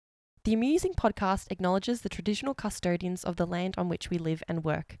The Amusing Podcast acknowledges the traditional custodians of the land on which we live and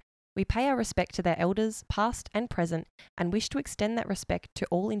work. We pay our respect to their elders, past and present, and wish to extend that respect to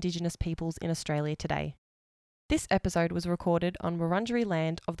all Indigenous peoples in Australia today. This episode was recorded on Wurundjeri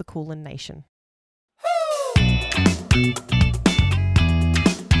land of the Kulin Nation.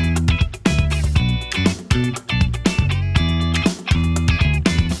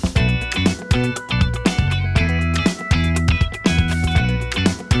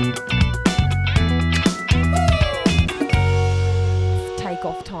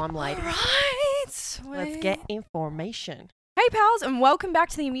 Off time, lady. Right. Let's get information. Hey pals, and welcome back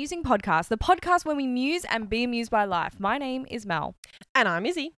to the Amusing Podcast, the podcast where we muse and be amused by life. My name is Mel. And I'm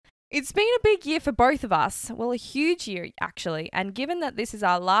Izzy. It's been a big year for both of us. Well, a huge year actually. And given that this is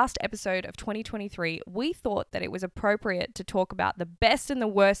our last episode of 2023, we thought that it was appropriate to talk about the best and the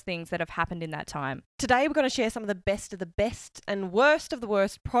worst things that have happened in that time. Today we're going to share some of the best and worst of the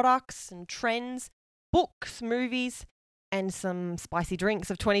worst products and trends, books, movies, and some spicy drinks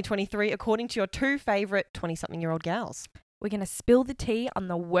of 2023 according to your two favourite 20-something-year-old gals. We're going to spill the tea on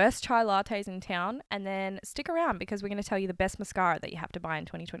the worst chai lattes in town and then stick around because we're going to tell you the best mascara that you have to buy in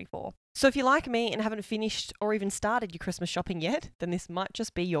 2024. So if you're like me and haven't finished or even started your Christmas shopping yet, then this might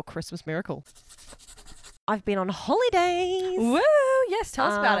just be your Christmas miracle. I've been on holidays. Woo! Yes, tell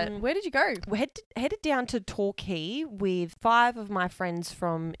us about it. Where did you go? We headed down to Torquay with 5 of my friends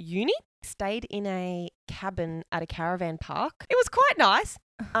from uni. Stayed in a cabin at a caravan park. It was quite nice.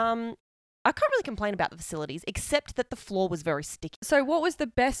 I can't really complain about the facilities, except that the floor was very sticky. So what was the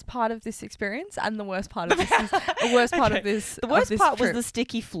best part of this experience and the worst part of this? The worst part of this The worst part was trip? the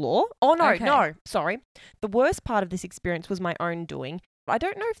sticky floor. Oh, no, Okay. no, sorry. The worst part of this experience was my own doing. I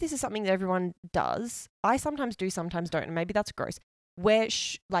don't know if this is something that everyone does. I sometimes do, sometimes don't, and maybe that's gross. Wear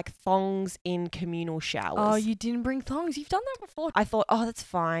like thongs in communal showers. Oh, you didn't bring thongs. You've done that before. I thought, oh, that's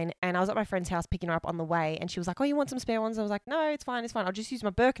fine. And I was at my friend's house picking her up on the way, and she was like, oh, you want some spare ones? I was like, no, it's fine. I'll just use my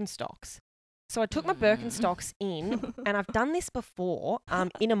Birkenstocks. So I took my Birkenstocks in, and I've done this before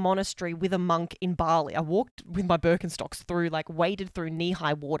in a monastery with a monk in Bali. I walked with my Birkenstocks waded through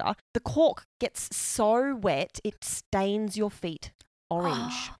knee-high water. The cork gets so wet, it stains your feet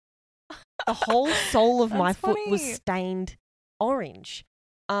orange. The whole sole of my foot was funny. stained orange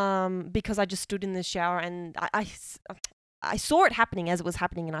because I just stood in the shower and I saw it happening as it was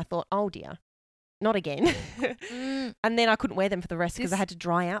happening, and I thought, oh dear, not again. And then I couldn't wear them for the rest because I had to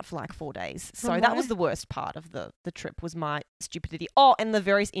dry out for like 4 days. So that was the worst part of the trip, was my stupidity. Oh, and the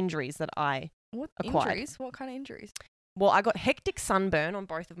various injuries that I acquired. Injuries? What kind of injuries? Well, I got hectic sunburn on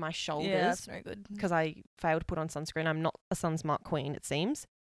both of my shoulders. Yeah, that's no good. Because I failed to put on sunscreen. I'm not a sun smart queen, it seems.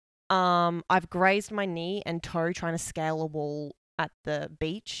 I've grazed my knee and toe trying to scale a wall at the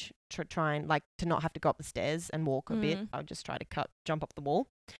beach, trying to not have to go up the stairs and walk a bit. I would just try to jump up the wall.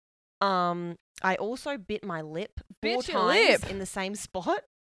 I also bit my lip 4 times in the same spot.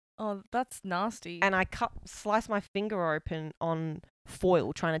 Oh, that's nasty. And I sliced my finger open on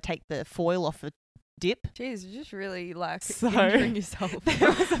foil, trying to take the foil off a dip. Jeez, you're just really So injuring yourself.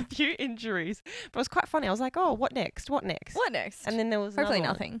 there was a few injuries, but it was quite funny. I was like, oh, what next? What next? And then there was hopefully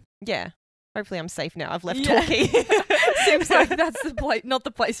another one. nothing. Yeah. Hopefully I'm safe now. I've left Yeah. Torquay. Seems like that's not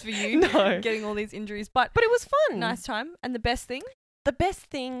the place for you. No. Getting all these injuries, but But it was fun. nice time. And the best thing? The best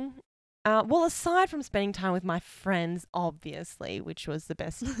thing, well, aside from spending time with my friends, obviously, which was the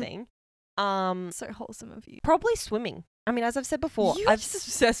best thing, So wholesome of you. probably swimming. I mean, as I've said before, You're just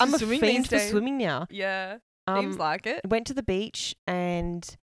obsessed I'm a with swimming fiend these for days. swimming now. Yeah, seems like it. Went to the beach and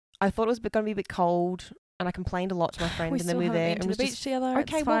I thought it was going to be a bit cold, and I complained a lot to my friend, and then we were there. Been and to the beach together.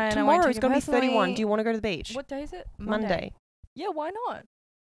 okay, It's well, fine. I won't tomorrow take it's it going to be 31. personally. Do you want to go to the beach? What day is it? Monday. Yeah, why not?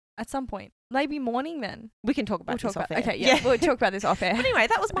 At some point. Maybe morning then. We can talk about this off air. Okay, yeah. We'll talk about this off air. But anyway,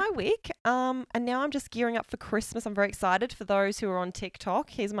 that was my week. And now I'm just gearing up for Christmas. I'm very excited. For those who are on TikTok,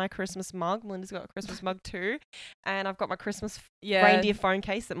 here's my Christmas mug. Melinda's got a Christmas mug too. And I've got my Christmas reindeer phone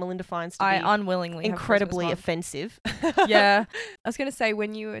case that Melinda finds to be unwillingly incredibly have offensive. Yeah. I was going to say,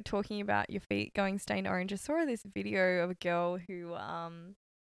 when you were talking about your feet going stained orange, I saw this video of a girl who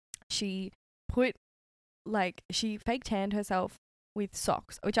she fake tanned herself with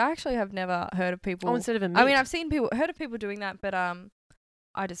socks, which I actually have never heard of people. Oh, instead of a mitt. I mean, I've heard of people doing that, but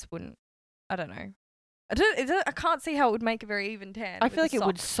I just wouldn't. I don't know. I can't see how it would make a very even tan. I with feel like the it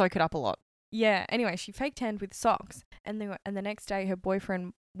would socks. soak it up a lot. Yeah. Anyway, she fake tanned with socks, and the next day her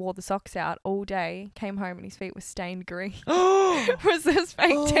boyfriend wore the socks out all day. Came home and his feet were stained green. Was this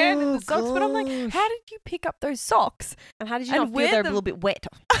fake tan in the socks? But I'm like, how did you pick up those socks? And how did you And not feel wear they're a them- little bit wet?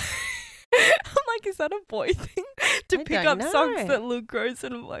 I'm like, is that a boy thing to I pick don't up socks know. that look gross?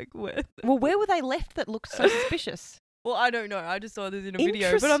 And I'm like, where? Well, where were they left that looked so suspicious? Well, I don't know. I just saw this in a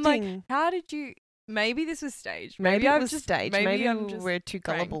video, but I'm like, Interesting. how did you? Maybe this was staged. Maybe it I'm was just staged. Maybe I'm Maybe just we're too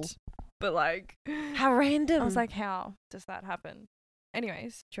gullible. pranked. But like, How random. I was like, how does that happen?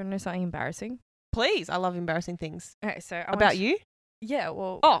 Anyways, do you want to know something embarrassing? Please, I love embarrassing things. Okay, so About you? Yeah,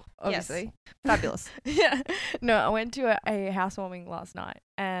 well, Oh, obviously. yes. Fabulous. Yeah. No, I went to a housewarming last night,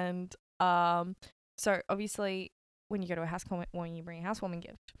 and so obviously when you go to a housewarming, you bring a housewarming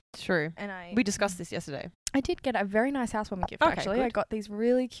gift. True. And We discussed this yesterday. I did get a very nice housewarming gift, Okay, actually. good. I got these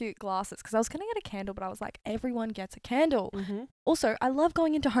really cute glasses because I was going to get a candle, but I was like, everyone gets a candle. Mm-hmm. Also, I love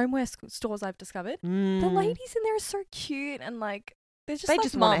going into homeware stores, I've discovered. The ladies in there are so cute and like, they're just They like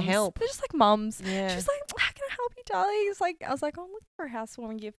just wanna mums. help. They're just like mums. Yeah. She was like, how can I help you, darling? It's like, I was like, oh, I'm looking for a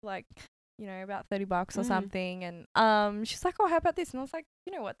housewarming gift, like, you know, about $30 or something. And she's like, oh, how about this? And I was like,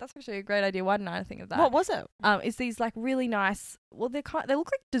 you know what? That's actually a great idea. Why didn't I think of that? What was it? It's these like really nice. Well, they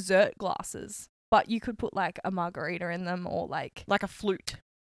look like dessert glasses, but you could put like a margarita in them or like Like a flute.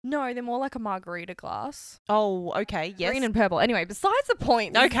 no, they're more like a margarita glass. Oh, okay. Yes. Green and purple. Anyway, besides the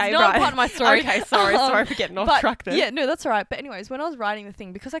point. This Okay, is not right. part of my story. Okay, sorry for getting off track there. Yeah, no, that's all right. But anyways, when I was writing the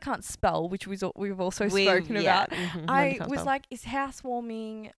thing, because I can't spell, which we've also spoken about, I was like, is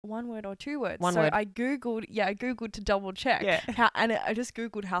housewarming one word or two words? One so word. I googled to double check. Yeah. I just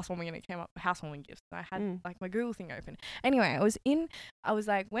googled housewarming and it came up housewarming gifts. And I had like my Google thing open. Anyway, went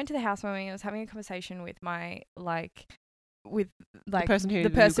to the housewarming. I was having a conversation with my the person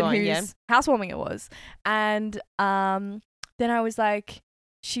whose housewarming it was, and then I was like,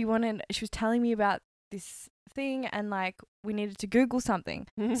 she was telling me about this thing, and like we needed to Google something,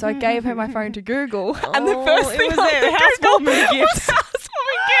 so I gave her my phone to Google, and the first thing was housewarming gift.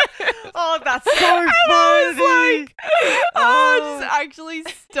 Oh, that's so funny. I was like, oh, just actually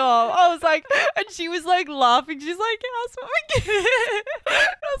stop. I was like, and she was like laughing. She's like, housewarming gift.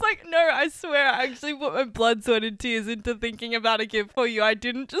 I was like, no, I swear I actually put my blood, sweat and tears into thinking about a gift for you. I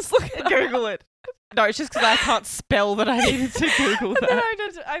didn't just look at Google it. No, it's just because I can't spell that I needed to Google that.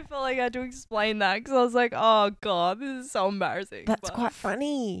 And then I felt like I had to explain that because I was like, oh God, this is so embarrassing. That's quite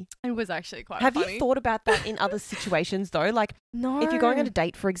funny. It was actually quite funny. funny. Have you thought about that in other situations though? Like, no. if you're going on a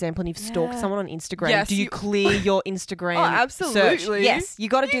date, for example, and you've stalked someone on Instagram, Yes, do you clear your Instagram absolutely. search? Yes, you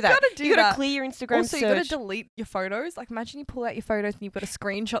got to do that. You got to clear your Instagram also, search. you got to delete your photos. Like, imagine you pull out your photos and you've got a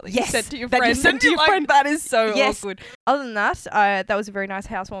screenshot that you Yes, sent to your that you friend. sent to your friend. That is so Yes. awkward. Other than that, that was a very nice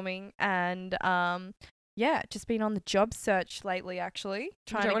housewarming, and yeah, just been on the job search lately. Actually,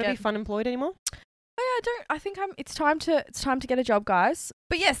 You don't want to be fun employed anymore? Oh yeah, I don't. I think it's time to get a job, guys.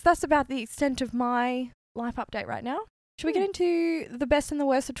 But yes, that's about the extent of my life update right now. Should we get into the best and the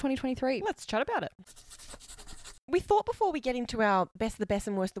worst of 2023? Let's chat about it. We thought before we get into our best, the best,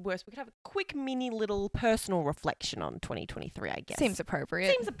 and worst, the worst, we could have a quick mini little personal reflection on 2023, I guess. Seems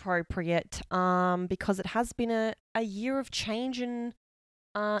appropriate. Because it has been a year of change and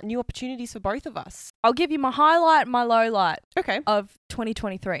new opportunities for both of us. I'll give you my highlight and my low light. Okay. Of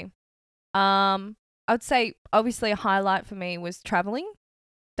 2023. I would say obviously a highlight for me was traveling.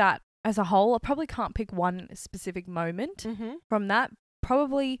 That as a whole, I probably can't pick one specific moment from that.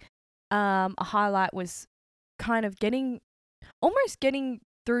 Probably a highlight was kind of almost getting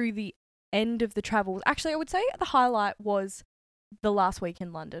through the end of the travel. Actually, I would say the highlight was the last week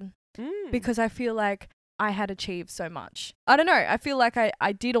in London because I feel like I had achieved so much. I don't know. I feel like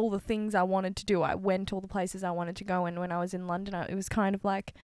I did all the things I wanted to do. I went all the places I wanted to go. And when I was in London, it was kind of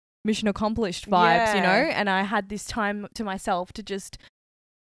like mission accomplished vibes, you know? And I had this time to myself to just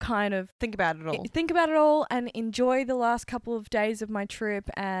kind of think about it all and enjoy the last couple of days of my trip.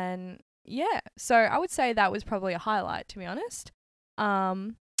 And yeah, so I would say that was probably a highlight, to be honest.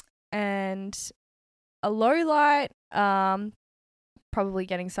 And a low light, probably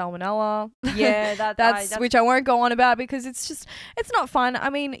getting salmonella. Yeah, that's which I won't go on about because it's not fun. I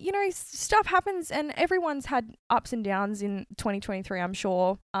mean, you know, stuff happens and everyone's had ups and downs in 2023, I'm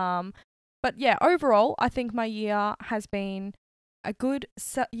sure. But yeah, overall, I think my year has been a good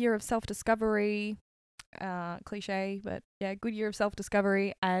year of self-discovery. Cliche, but yeah, good year of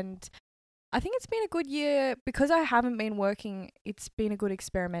self-discovery. And I think it's been a good year because I haven't been working. It's been a good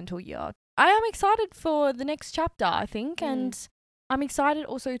experimental year. I am excited for the next chapter, I think, and I'm excited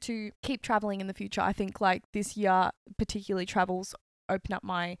also to keep traveling in the future. I think like this year, particularly travels open up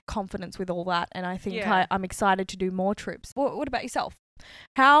my confidence with all that. And I think I'm excited to do more trips. What about yourself?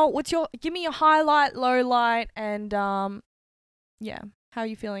 Give me your highlight, low light, and how are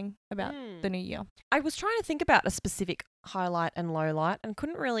you feeling about the new year? I was trying to think about a specific highlight and low light and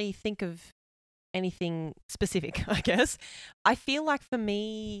couldn't really think of anything specific, I guess. I feel like for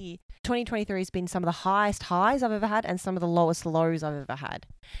me, 2023 has been some of the highest highs I've ever had and some of the lowest lows I've ever had.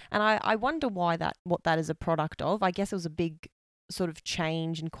 And I wonder what that is a product of. I guess it was a big sort of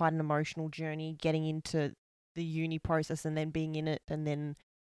change and quite an emotional journey getting into the uni process and then being in it, and then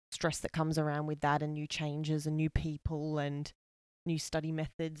stress that comes around with that, and new changes and new people and new study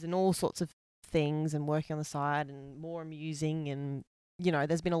methods and all sorts of things, and working on the side and more amusing, and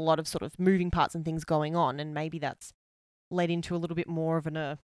there's been a lot of sort of moving parts and things going on, and maybe that's led into a little bit more of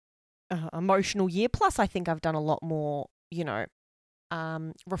an emotional year. Plus I think I've done a lot more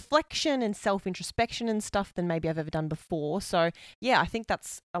reflection and self-introspection and stuff than maybe I've ever done before. So yeah, I think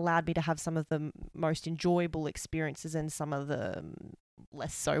that's allowed me to have some of the most enjoyable experiences and some of the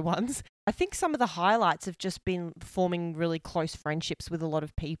less so ones. I think some of the highlights have just been forming really close friendships with a lot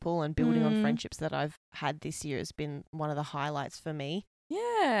of people, and building on friendships that I've had this year has been one of the highlights for me.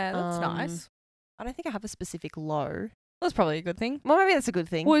 Yeah, that's nice. I don't think I have a specific low. That's probably a good thing. Well, maybe that's a good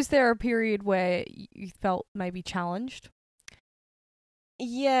thing. Was there a period where you felt maybe challenged?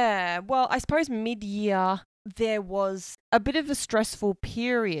 Yeah, well, I suppose mid-year there was a bit of a stressful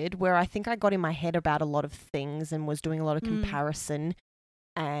period where I think I got in my head about a lot of things and was doing a lot of comparison.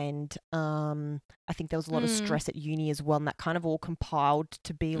 And I think there was a lot of stress at uni as well, and that kind of all compiled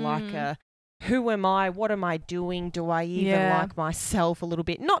to be like a, who am I? What am I doing? Do I even like myself a little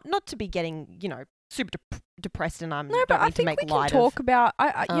bit? Not to be getting, super depressed, and no, but I think we can talk about.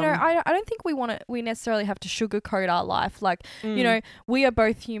 I don't think we necessarily have to sugarcoat our life. Like, we are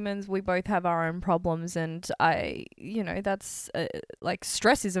both humans. We both have our own problems, and that's like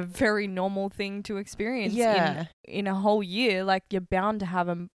stress is a very normal thing to experience. Yeah. In a whole year, like you're bound to have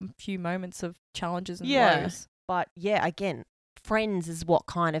a few moments of challenges and lows. But yeah, again, friends is what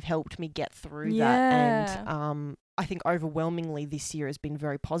kind of helped me get through that, and I think overwhelmingly this year has been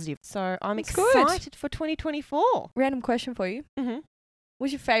very positive. So I'm excited for 2024. Random question for you. Mm-hmm.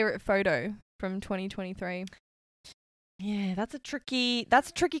 What's your favourite photo from 2023? Yeah, that's a tricky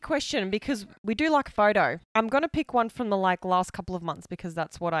question, because we do like a photo. I'm going to pick one from the last couple of months, because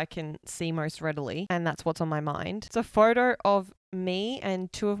that's what I can see most readily, and that's what's on my mind. It's a photo of me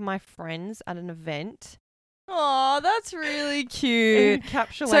and two of my friends at an event. Oh, that's really cute.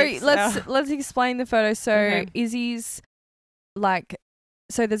 Encapsulates. So let's explain the photo. So Izzy's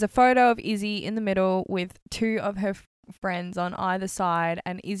so there's a photo of Izzy in the middle with two of her friends on either side,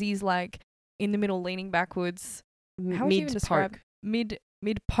 and Izzy's in the middle, leaning backwards. How would you even describe mid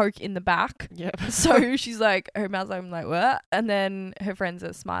poke in the back? Yep. So she's her mouth's like what? And then her friends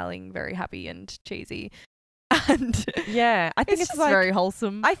are smiling, very happy and cheesy. And yeah, I think it's very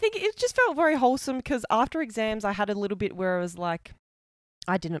wholesome. I think it just felt very wholesome, because after exams I had a little bit where I was like,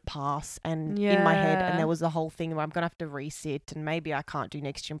 I didn't pass, and in my head, and there was the whole thing where I'm gonna have to resit, and maybe I can't do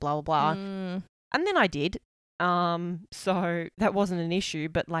next year, and blah blah blah. And then I did. So that wasn't an issue,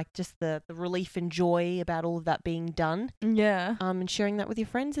 but just the relief and joy about all of that being done. Yeah. And sharing that with your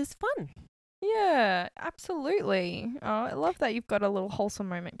friends is fun. Yeah, absolutely. Oh, I love that you've got a little wholesome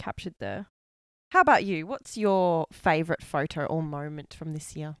moment captured there. How about you? What's your favourite photo or moment from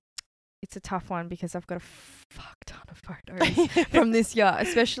this year? It's a tough one, because I've got a fuck ton of photos from this year,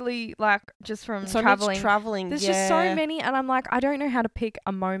 especially just from traveling. Much traveling. There's just so many, and I'm I don't know how to pick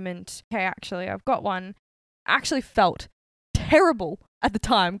a moment. Okay, actually, I've got one. I actually felt terrible at the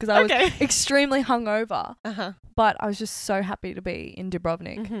time, because I was extremely hungover. But I was just so happy to be in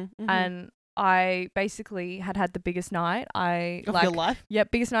Dubrovnik, and I basically had the biggest night of your life? Yeah,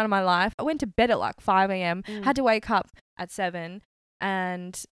 biggest night of my life. I went to bed at 5 a.m, had to wake up at 7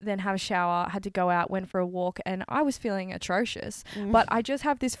 and then have a shower, had to go out, went for a walk, and I was feeling atrocious. But I just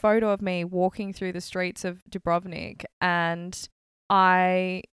have this photo of me walking through the streets of Dubrovnik, and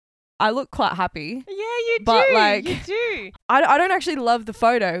I look quite happy. Yeah, you do. But you do. I don't actually love the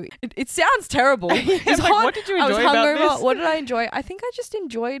photo. It sounds terrible. It's hot. What did you enjoy I was about hungover. this? What did I enjoy? I think I just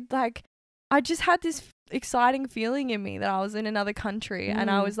enjoyed I just had this exciting feeling in me that I was in another country, and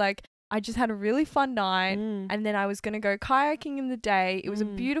I was I just had a really fun night, and then I was going to go kayaking in the day. It was a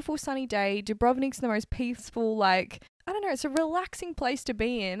beautiful sunny day. Dubrovnik's the most peaceful, I don't know, it's a relaxing place to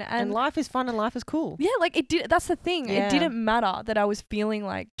be in. And life is fun and life is cool. Yeah, that's the thing. Yeah. It didn't matter that I was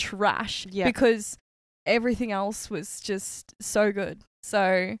feeling trash, because everything else was just so good.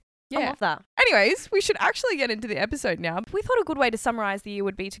 So yeah. I love that. Anyways, we should actually get into the episode now. We thought a good way to summarize the year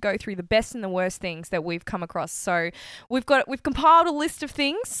would be to go through the best and the worst things that we've come across. So we've compiled a list of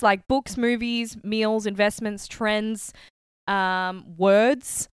things like books, movies, meals, investments, trends,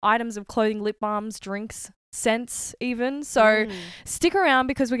 words, items of clothing, lip balms, drinks, scents even. So stick around,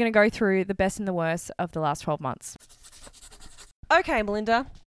 because we're going to go through the best and the worst of the last 12 months. Okay, Melinda,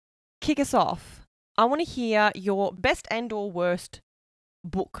 kick us off. I want to hear your best and or worst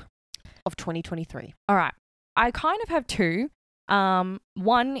book of 2023. All right. I kind of have two.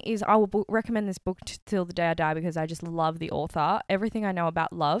 One is I will recommend this book till the day I die because I just love the author. Everything I Know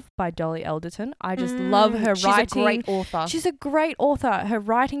About Love by Dolly Alderton. I just love her writing. She's a great author. She's a great author. Her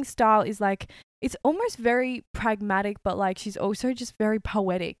writing style is like, it's almost very pragmatic, but like she's also just very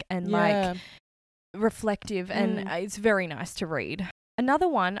poetic and like reflective, and it's very nice to read. Another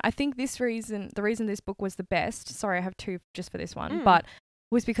one, I think the reason this book was the best, sorry, I have two just for this one, but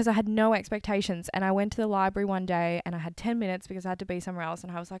was because I had no expectations, and I went to the library one day and I had 10 minutes because I had to be somewhere else,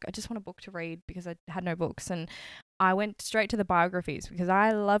 and I was like, I just want a book to read because I had no books, and I went straight to the biographies because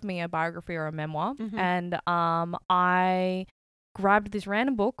I love me a biography or a memoir, and I grabbed this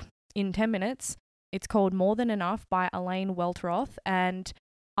random book in 10 minutes. It's called More Than Enough by Elaine Welteroth, and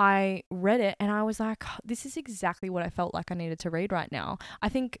I read it and I was like, this is exactly what I felt like I needed to read right now. I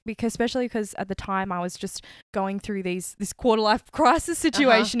think especially because at the time I was just going through this quarter life crisis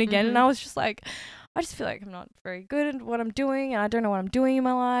situation again, and I was just like, I just feel like I'm not very good at what I'm doing, and I don't know what I'm doing in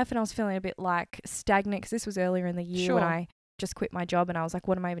my life, and I was feeling a bit like stagnant because this was earlier in the year when I just quit my job, and I was like,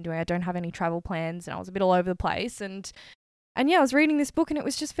 what am I even doing? I don't have any travel plans, and I was a bit all over the place, and yeah, I was reading this book and it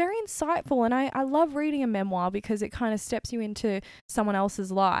was just very insightful, and I love reading a memoir because it kind of steps you into someone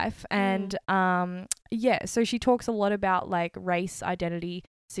else's life, and so she talks a lot about like race, identity,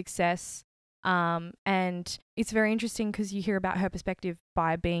 success, and it's very interesting because you hear about her perspective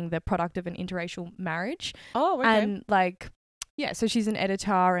by being the product of an interracial marriage. Oh, okay. And like, yeah, so she's an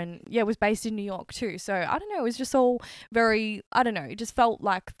editor, and it was based in New York too. So I don't know, it was just all very, I don't know, it just felt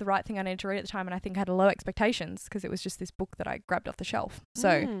like the right thing I needed to read at the time, and I think I had low expectations because it was just this book that I grabbed off the shelf.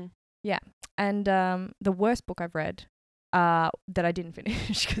 So yeah, and the worst book I've read that I didn't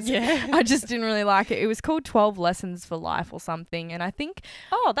finish because I just didn't really like it. It was called 12 Lessons for Life or something, and I think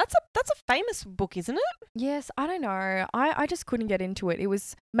that's a famous book, isn't it? Yes, I don't know. I just couldn't get into it. It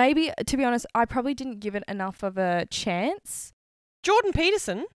was maybe, to be honest, I probably didn't give it enough of a chance. Jordan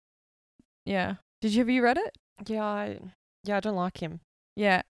Peterson. Yeah. Have you read it? Yeah, I don't like him.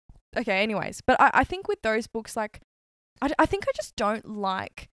 Yeah. Okay, anyways. But I think with those books, like, I think I just don't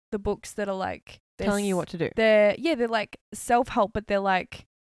like the books that are like telling you what to do. They're like self-help, but they're like,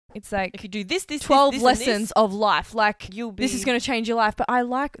 it's like, if you do this 12 this, lessons of life. Like, this is going to change your life. But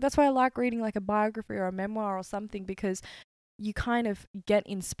that's why I like reading like a biography or a memoir or something, because you kind of get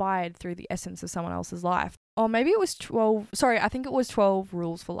inspired through the essence of someone else's life. Or maybe it was 12. Sorry, I think it was 12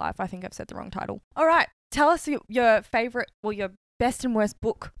 Rules for Life. I think I've said the wrong title. All right. Tell us your favorite, your best and worst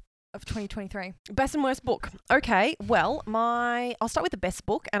book of 2023. Best and worst book. Okay. Well, I'll start with the best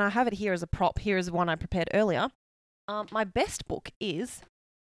book, and I have it here as a prop. Here is one I prepared earlier. My best book is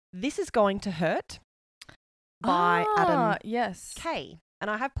This Is Going to Hurt by Adam Kay. And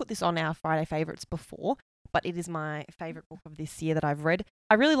I have put this on our Friday favorites before, but it is my favorite book of this year that I've read.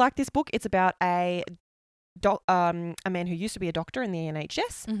 I really like this book. It's about a man who used to be a doctor in the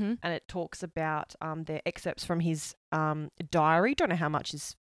NHS, and it talks about the excerpts from his diary. Don't know how much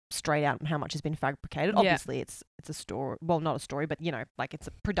is straight out and how much has been fabricated. Obviously, it's a story. Well, not a story, but like it's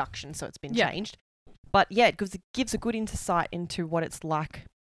a production, so it's been changed. But yeah, it gives a good insight into what it's like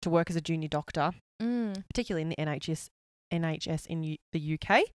to work as a junior doctor, particularly in the NHS in the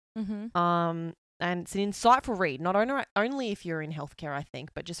UK. And it's an insightful read, not only if you're in healthcare, I think,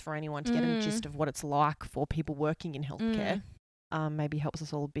 but just for anyone to get a gist of what it's like for people working in healthcare. Maybe helps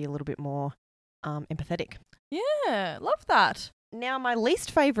us all be a little bit more empathetic. Yeah, love that. Now, my least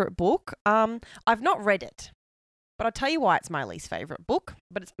favourite book, I've not read it, but I'll tell you why it's my least favourite book.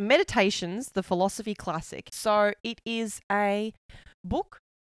 But it's Meditations, the Philosophy Classic. So it is a book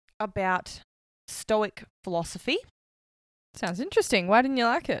about Stoic philosophy. Sounds interesting. Why didn't you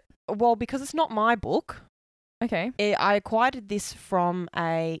like it? Well, because it's not my book. Okay. I acquired this from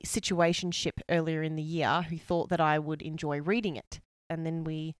a situationship earlier in the year who thought that I would enjoy reading it. And then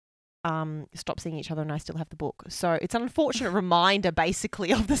we stopped seeing each other, and I still have the book. So it's an unfortunate reminder,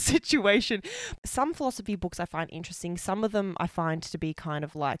 basically, of the situation. Some philosophy books I find interesting. Some of them I find to be kind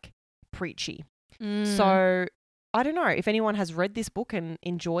of like preachy. So I don't know. If anyone has read this book and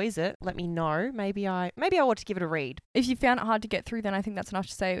enjoys it, let me know. Maybe I want to give it a read. If you found it hard to get through, then I think that's enough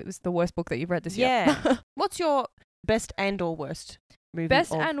to say it was the worst book that you've read this year. Yeah. What's your best and or worst movie?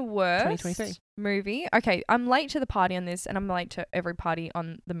 Best and worst 2023 movie. Okay, I'm late to the party on this, and I'm late to every party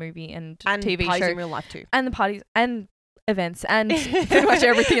on the movie and TV parties show in real life too. And the parties and events and pretty much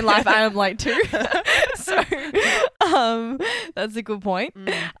everything in life I am late to. So that's a good point.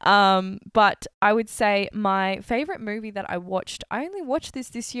 But I would say my favorite movie that I only watched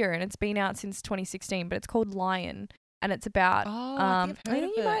this year, and it's been out since 2016, but it's called Lion. and it's about I think I've heard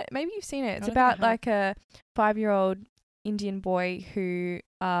of it. Maybe you've seen it. It's I don't think about I have. like a 5-year-old Indian boy who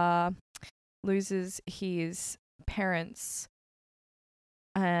loses his parents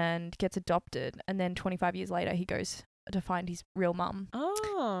and gets adopted, and then 25 years later he goes to find his real mum.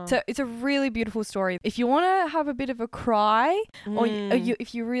 Oh. So it's a really beautiful story. If you want to have a bit of a cry, or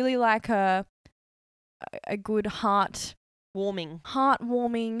if you really like a good warming.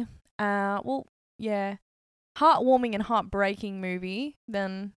 heartwarming, heartwarming and heartbreaking movie,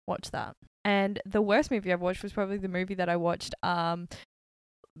 then watch that. And the worst movie I've watched was probably the movie that I watched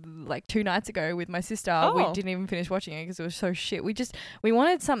like 2 nights ago with my sister. Oh. We didn't even finish watching it because it was so shit. We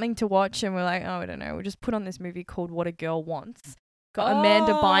wanted something to watch, and we're like, oh, I don't know, we'll just put on this movie called What a Girl Wants. Got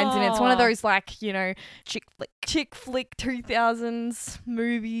Amanda Bynes in it. It's one of those like, you know, chick flick 2000s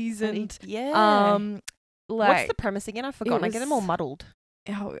movies, and what's the premise again? I've forgotten. I get them all muddled.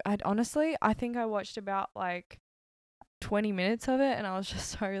 I think I watched about like 20 minutes of it, and I was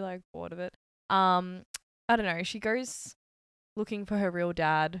just so like bored of it. I don't know. She goes looking for her real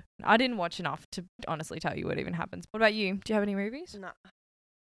dad. I didn't watch enough to honestly tell you what even happens. What about you? Do you have any movies? No.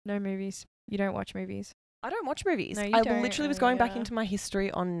 No movies. You don't watch movies? I don't watch movies. No, you I don't. literally was going back into my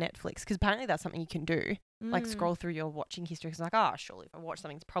history on Netflix, because apparently that's something you can do. Like Mm. scroll through your watching history. Because like, surely if I watch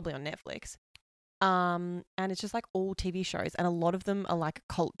something, it's probably on Netflix. And it's just like all TV shows, and a lot of them are like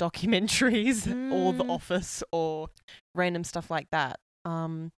cult documentaries or The Office or random stuff like that.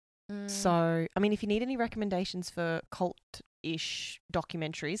 So, I mean, if you need any recommendations for cult-ish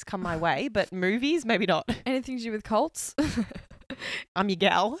documentaries, come my way. But movies, maybe not. Anything to do with cults? I'm your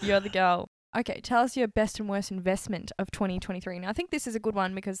gal. You're the girl. Okay, tell us your best and worst investment of 2023. Now, I think this is a good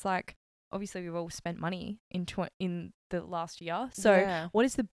one because, like, obviously we've all spent money in the last year. So, What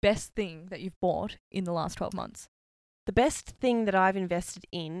is the best thing that you've bought in the last 12 months? The best thing that I've invested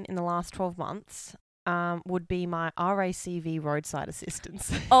in the last 12 months would be my RACV roadside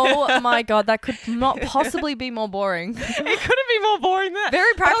assistance. Oh my God, that could not possibly be more boring. It couldn't be more boring than that.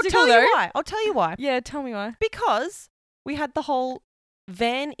 Very practical, though. I'll tell you why. Yeah, tell me why. Because we had the whole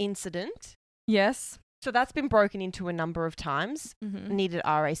van incident. Yes. So that's been broken into a number of times. Mm-hmm. Needed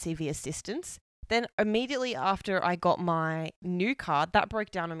RACV assistance. Then immediately after I got my new card, that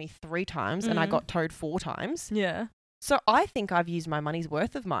broke down on me 3 times and I got towed 4 times. Yeah. So I think I've used my money's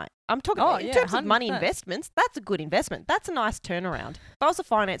worth of I'm talking about in terms of money investments, that's a good investment. That's a nice turnaround. If I was a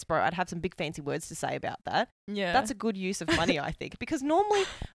finance bro, I'd have some big fancy words to say about that. Yeah. That's a good use of money, I think. Because normally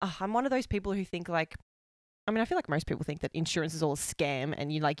I'm one of those people who think like, I mean, I feel like most people think that insurance is all a scam,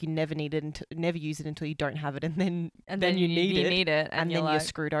 and you never need it, never use it until you don't have it, and then you need it, and then you're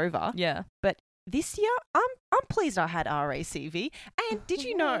screwed over. Yeah. But this year, I'm pleased I had RACV. And did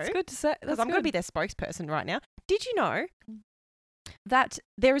you know? It's good to say. Because I'm going to be their spokesperson right now. Did you know that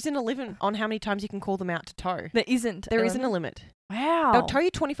there isn't a limit on how many times you can call them out to tow? There isn't. There isn't a limit. Wow. They'll tow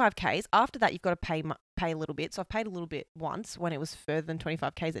you 25Ks. After that, you've got to pay a little bit. So I've paid a little bit once when it was further than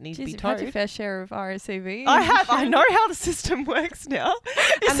 25Ks that needed to be You've towed. had your fair share of RSCV. I have. I know how the system works now.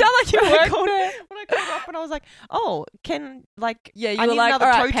 You sound like you work there. When I called up and I was like, oh, can Yeah, you I were need like, another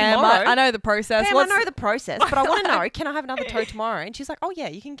all right, tow Pam, tomorrow. I know the process. Pam, I know the process, but I want to know, can I have another tow tomorrow? And she's like, oh yeah,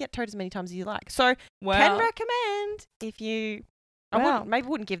 you can get towed as many times as you like. So can recommend if you... I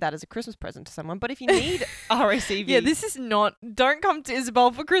wouldn't give that as a Christmas present to someone, but if you need RACV... Yeah, this is not... Don't come to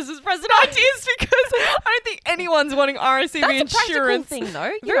Isabel for Christmas present ideas because I don't think anyone's wanting RACV That's insurance. a practical thing,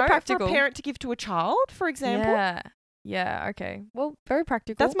 though. Very practical. For a parent to give to a child, for example. Yeah, okay. Well, very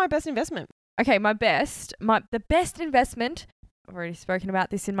practical. That's my best investment. Okay, the best investment... I've already spoken about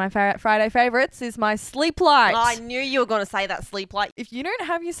this in my Friday favourites, is my sleep light. I knew you were going to say that, sleep light. If you don't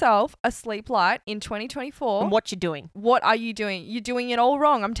have yourself a sleep light in 2024... And what you doing? What are you doing? You're doing it all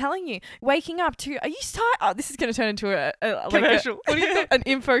wrong. I'm telling you. Waking up to... Are you tired? Oh, this is going to turn into a commercial. What do you think? An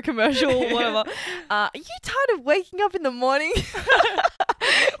info commercial or whatever. Are you tired of waking up in the morning?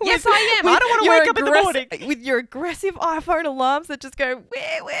 Yes, I am. I don't want to wake up in the morning. With your aggressive iPhone alarms that just go,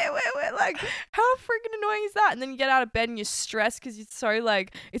 where? Like, how freaking annoying is that? And then you get out of bed and you're stressed because it's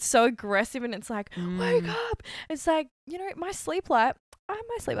so aggressive, and it's like, wake up. It's like, my sleep light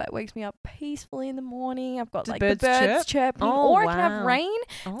wakes me up peacefully in the morning. I've got the birds chirping, or I can have rain.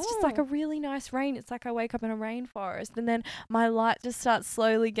 It's just like a really nice rain. It's like I wake up in a rainforest, and then my light just starts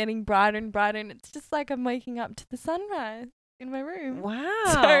slowly getting brighter and brighter, and it's just like I'm waking up to the sunrise in my room. Wow.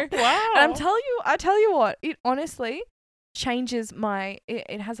 And I tell you what, it honestly changes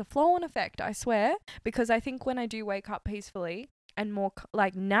it has a flow-on effect, I swear, because I think when I do wake up peacefully and more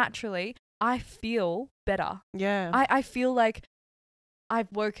naturally, I feel better. Yeah. I feel like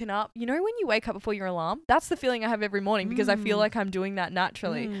I've woken up. You know when you wake up before your alarm? That's the feeling I have every morning because I feel like I'm doing that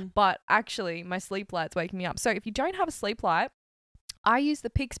naturally. But actually, my sleep light's waking me up. So if you don't have a sleep light, I use the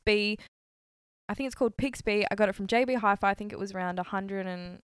Pixby. I think it's called Pixby. I got it from JB Hi-Fi. I think it was around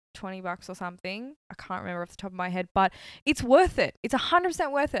 $120 or something. I can't remember off the top of my head, but it's worth it. It's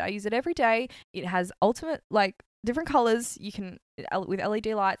 100% worth it. I use it every day. It has ultimate, like, different colors. You can, with LED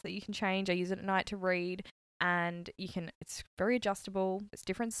lights that you can change. I use it at night to read, and it's very adjustable. It's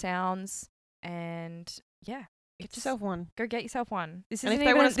different sounds, and yeah. Get yourself one. Go get yourself one. This and isn't if they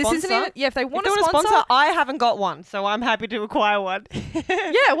even. want to This sponsor, isn't even. Yeah, if they want to sponsor, I haven't got one, so I'm happy to acquire one.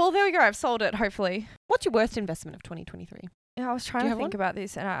 Yeah, well, there we go. I've sold it. Hopefully. What's your worst investment of 2023? Yeah, I was trying to think about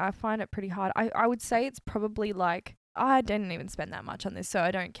this, and I find it pretty hard. I would say it's probably like I didn't even spend that much on this, so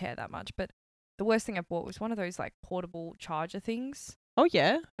I don't care that much. But the worst thing I bought was one of those like portable charger things. Oh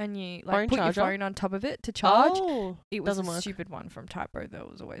yeah, and you phone like put charger? your phone on top of it to charge. Oh, it was doesn't a work. stupid one from Typo. That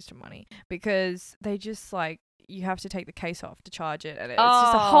was a waste of money because they just like you have to take the case off to charge it, and it's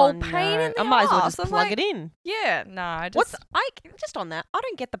just a whole pain in the I might as well arse. just plug it in. Yeah, no, I just What's just on that? I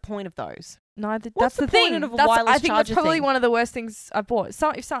don't get the point of those. Neither. What's That's the point thing. of a That's, wireless I think that's charger probably thing? one of the worst things I've bought.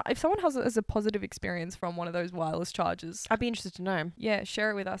 So if someone has a positive experience from one of those wireless chargers, I'd be interested to know. yeah,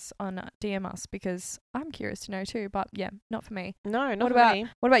 share it with us on DM us because I'm curious to know too. But yeah, not for me. No, not What for about me.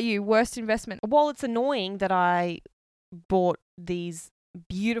 what about you? Worst investment? Well, it's annoying that I bought these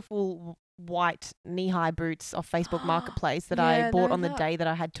beautiful white knee-high boots off Facebook Marketplace that I Yeah, bought no, on the that- day that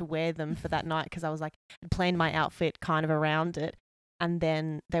I had to wear them for that night because I was like planned my outfit kind of around it. And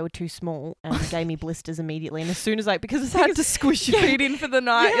then they were too small and gave me blisters immediately. And as soon as because I had to squish your feet in for the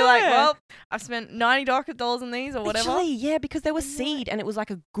night. You're like, Yeah. well, I've spent $90 on these or whatever. Literally, yeah, because they were And seed and it was like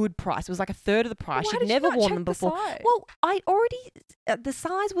a good price. It was like a third of the price. Why She'd did you never not worn check them the before. size? Well, I already, the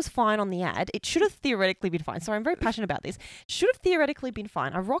size was fine on the ad. It should have theoretically been fine. Sorry, I'm very passionate about this. Should have theoretically been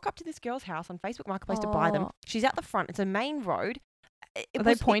fine. I rock up to this girl's house on Facebook Marketplace to buy them. Oh. She's out the front. It's a main road. Are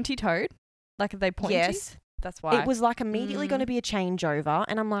they pointy-toed? Like, are they pointy? Yes. That's why. It was like immediately going to be a changeover.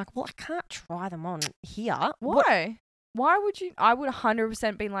 And I'm like, well, I can't try them on here. Why? Why would you? I would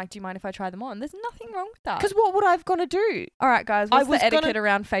 100% been like, do you mind if I try them on? There's nothing wrong with that. Because what would I have gonna do? All right, guys, I what's was the etiquette gonna-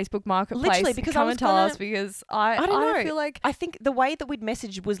 around Facebook Marketplace? Literally, because I come was and tell gonna- us because I don't know. feel like I think the way that we'd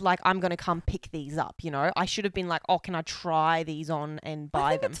messaged was like, I'm going to come pick these up, you know? I should have been like, oh, can I try these on and buy I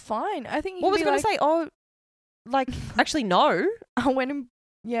think them? it's fine. I think you What was can I be going to say? Oh, like, actually, no. I went and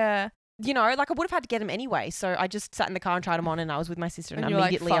yeah. You know, like I would have had to get them anyway. So I just sat in the car and tried them on and I was with my sister and And you're like,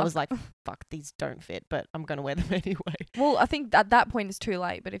 immediately I "Fuck." was like, fuck, these don't fit, but I'm going to wear them anyway. Well, I think at that point it's too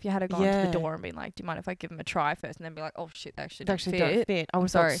late. But if you had gone to Yeah. the door and been like, do you mind if I give them a try first, and then be like, oh shit, they actually They actually don't fit. don't fit. I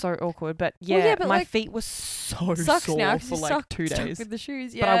was sorry. so awkward. But Well, yeah, yeah, but my like, feet were so Sucks sore now 'cause for you're like 2 stuck days. with the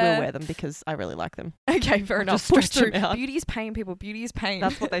shoes. But I will Yeah. wear them because I really like them. Okay, fair I'll enough. just Push stretch through. them out. Beauty is pain, people. Beauty is pain.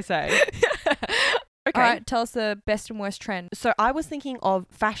 That's what they say. Okay. All right, tell us the best and worst trend. So I was thinking of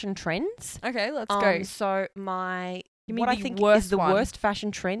fashion trends. Okay, let's go. So my Give me what I the think worst is the one. worst fashion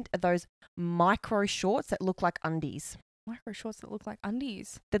trend are those micro shorts that look like undies. Micro shorts that look like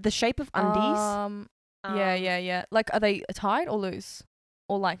undies. They're the shape of undies. Yeah. Like, are they tight or loose?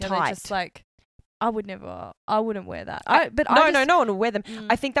 Or like, are they just Tight. like, I wouldn't wear that. No one will wear them.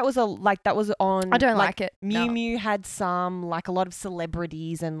 I think that was on. I don't like it. Miu No. Miu had some, like a lot of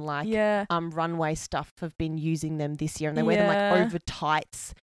celebrities and like Yeah. runway stuff have been using them this year, and they wear them Yeah. like over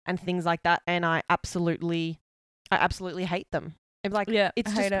tights and things like that. And I absolutely hate them. It's like Yeah,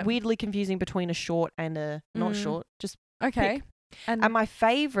 it's I just hate it. weirdly confusing between a short and a not Mm. short. Just Okay. And and my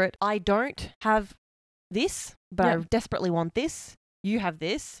favorite, I don't have this, but I Yeah. desperately want this. You have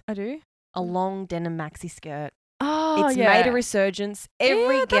this, I do. a long denim maxi skirt. Oh, It's yeah. made a resurgence.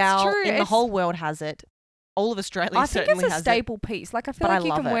 Every Yeah, that's gal true. in the It's- whole world has it. All of Australia I think certainly it's a has it. staple piece. Like, I feel But I like you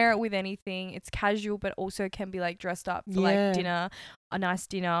love can it. wear it with anything. It's casual, but also can be like dressed up for Yeah. like dinner, a nice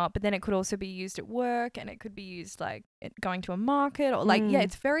dinner. But then it could also be used at work, and it could be used like going to a market or like, yeah, Mm.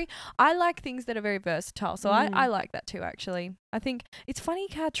 it's very, I like things that are very versatile. So I Mm. like that too, actually. I think it's funny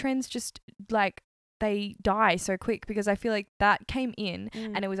how trends just like, they die so quick because I feel like that came in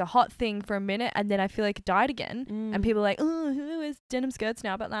and it was a hot thing for a minute and then I feel like it died again and people are like, oh, who wears denim skirts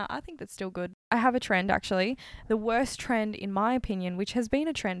now? But now I think that's still good. I have a trend actually. The worst trend in my opinion, which has been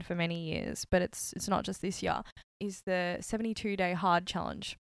a trend for many years, but it's not just this year, is the 72-day hard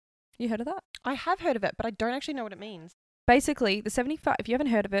challenge. You heard of that? I have heard of it, but I don't actually know what it means. Basically, the 75, if you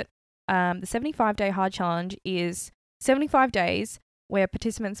haven't heard of it, the 75-day hard challenge is 75 days where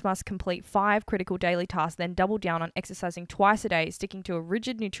participants must complete 5 critical daily tasks, then double down on exercising twice a day, sticking to a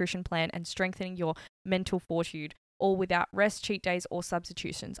rigid nutrition plan, and strengthening your mental fortitude, all without rest, cheat days, or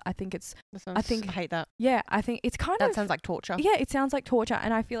substitutions. I hate that. Yeah, I think it's kind of... That sounds like torture. Yeah, it sounds like torture.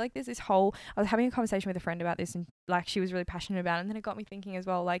 And I feel like there's this whole... I was having a conversation with a friend about this and like she was really passionate about it. And then it got me thinking as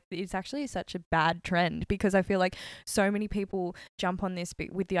well, like it's actually such a bad trend because I feel like so many people jump on this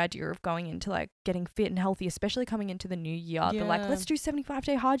with the idea of going into like getting fit and healthy, especially coming into the new year. They're like, let's do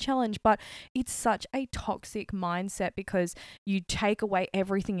 75-day hard challenge. But it's such a toxic mindset because you take away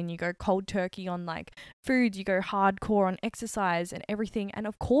everything and you go cold turkey on like foods, you go hardcore on exercise and everything. And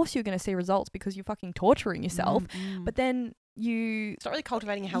of course you're going to see results because you're fucking torturing yourself. But then it's not really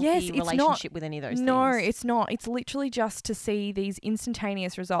cultivating a healthy relationship with any of those things. No, it's not. It's literally just to see these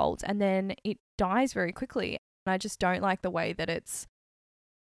instantaneous results and then it dies very quickly. And I just don't like the way that it's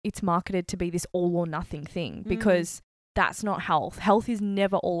marketed to be this all or nothing thing because that's not health. Health is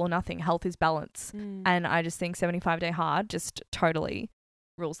never all or nothing. Health is balance. And I just think 75-day hard just totally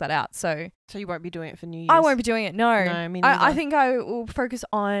rules that out. So you won't be doing it for New Year's? I won't be doing it. No. No, me neither. I think I will focus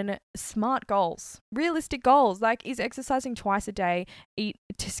on smart goals, realistic goals. Like, is exercising twice a day,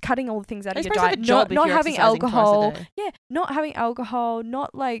 just cutting all the things out of your diet, not having alcohol. Yeah, not having alcohol,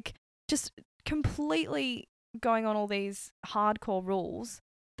 not like just completely going on all these hardcore rules.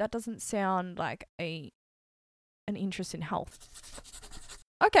 That doesn't sound like an interest in health.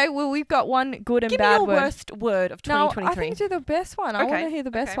 Okay, well, we've got one good and bad word. Give me your worst word of 2023. No, I think do the best one. I want to hear the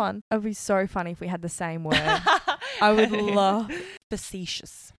best one. It would be so funny if we had the same word. I would love...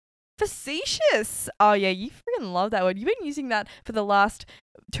 Facetious. Facetious. Oh, yeah, you freaking love that word. You've been using that for the last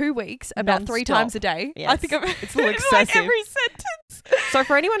 2 weeks about 3 times a day. Yes. I think it's a little excessive. Like every sentence. So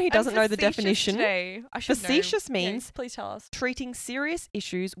for anyone who doesn't know the definition, facetious means please tell us. Treating serious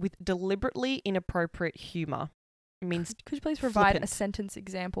issues with deliberately inappropriate humour. Means could you please provide flippant. A sentence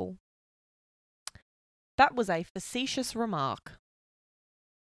example? That was a facetious remark.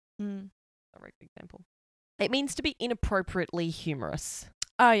 A very good example. It means to be inappropriately humorous.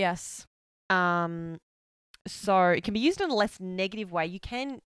 Oh, yes. So it can be used in a less negative way. You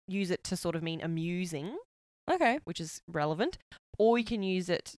can use it to sort of mean amusing. Okay. Which is relevant. Or you can use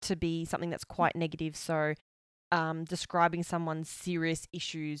it to be something that's quite negative. So describing someone's serious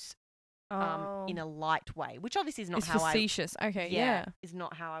issues in a light way, which obviously is not how facetious. Okay, yeah. Is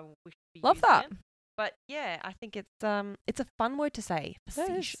not how I wish to be love that. It. But yeah, I think it's a fun word to say,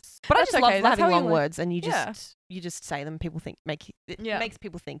 facetious. But I just love having long words, and you just say them. People makes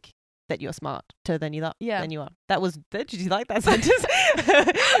people think that you're smarter than you are. Did you like that sentence?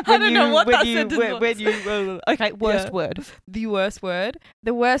 I don't know what that sentence was. Okay, worst word. The worst word.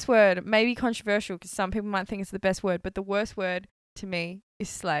 The worst word may be controversial because some people might think it's the best word, but the worst word to me is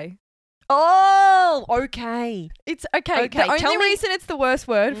slay. Oh, okay. It's okay. The only reason it's the worst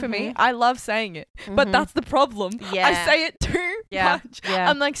word for me, I love saying it, but that's the problem. Yeah. I say it too much. Yeah.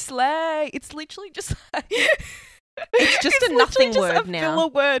 I'm like, slay. It's literally just like... It's just a nothing word now. It's a filler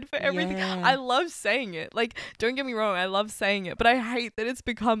word for everything. Yeah. I love saying it. Like, don't get me wrong, I love saying it, but I hate that it's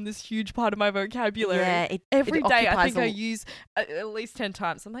become this huge part of my vocabulary. Yeah, every day I think I use at least 10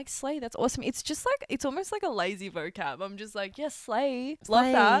 times. I'm like, slay, that's awesome. It's just like, it's almost like a lazy vocab. I'm just like, yes, slay.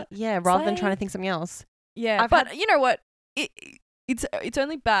 Love that. Yeah, rather than trying to think something else. Yeah, but you know what? It's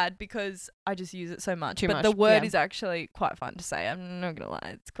only bad because I just use it so much. But the word is actually quite fun to say. I'm not going to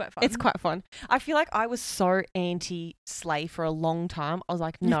lie. It's quite fun. It's quite fun. I feel like I was so anti-slay for a long time. I was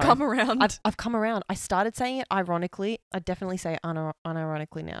like, no. You've come around. I've come around. I started saying it ironically. I definitely say it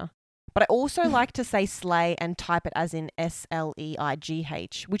unironically now. But I also like to say slay and type it as in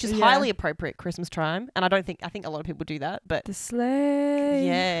SLEIGH, which is highly appropriate Christmas time. And I think a lot of people do that. But the slay.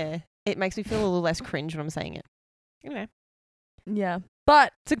 Yeah. It makes me feel a little less cringe when I'm saying it. Anyway. Yeah.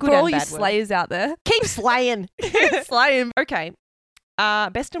 But it's a good for all you slayers out there, keep slaying. Slaying. Okay.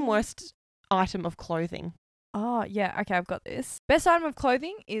 Best and worst item of clothing. Oh, yeah. Okay, I've got this. Best item of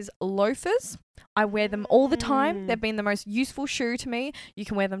clothing is loafers. I wear them all the time. They've been the most useful shoe to me. You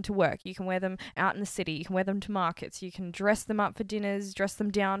can wear them to work. You can wear them out in the city. You can wear them to markets. You can dress them up for dinners, dress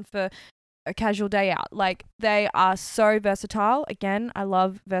them down for a casual day out. Like, they are so versatile. Again, I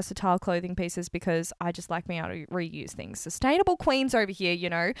love versatile clothing pieces because I just like being able to reuse things. Sustainable queens over here, you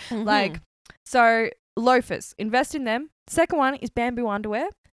know. Like, so loafers, invest in them. Second one is bamboo underwear.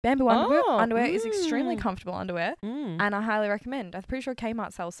 Bamboo underwear is extremely comfortable underwear, and I highly recommend. I'm pretty sure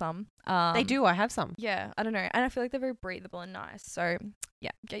Kmart sells some. They do. I have some. Yeah, I don't know, and I feel like they're very breathable and nice. So yeah,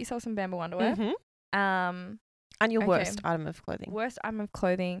 get yourself some bamboo underwear. And your worst item of clothing. Worst item of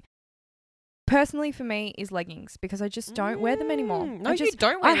clothing, personally for me, is leggings because I just don't wear them anymore. No, you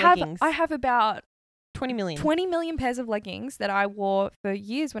don't wear leggings. I have about 20 million. 20 million pairs of leggings that I wore for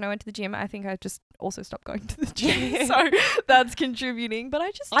years when I went to the gym. I think I just also stopped going to the gym. So that's contributing. But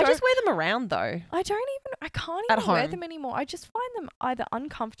I just wear them around though. I can't At even wear home. them anymore. I just find them either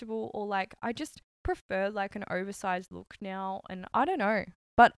uncomfortable or like I just prefer like an oversized look now. And I don't know.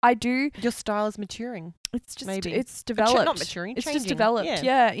 But I do. Your style is maturing. It's just, maybe. it's developed. Not maturing, it's changing. just developed,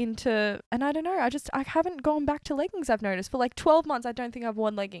 into, and I don't know. I haven't gone back to leggings. I've noticed for like 12 months. I don't think I've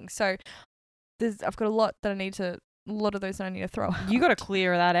worn leggings. So I've got a lot of those that I need to throw out. You got to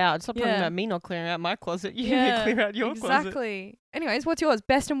clear that out. Stop talking about me not clearing out my closet. You need to clear out your closet. Exactly. Anyways, what's yours?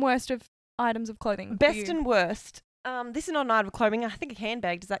 Best and worst of items of clothing. Best and worst. This is not an item of clothing. I think a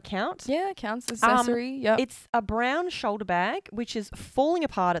handbag. Does that count? Yeah, it counts. Accessory. Yep. It's a brown shoulder bag, which is falling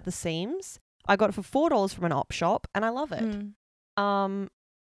apart at the seams. I got it for $4 from an op shop, and I love it.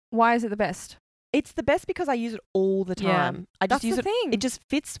 Why is it the best? It's the best because I use it all the time. I just use it. Thing. It just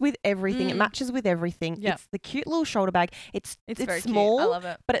fits with everything. It matches with everything. Yep. It's the cute little shoulder bag. It's very small. cute. I love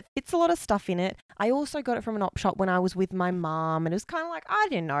it. But it fits a lot of stuff in it. I also got it from an op shop when I was with my mom, and it was kind of like, I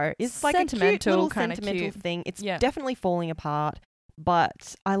don't know. It's like a cute little sentimental thing. It's definitely falling apart,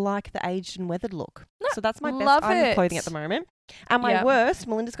 but I like the aged and weathered look. So that's my best item of clothing at the moment. And my worst,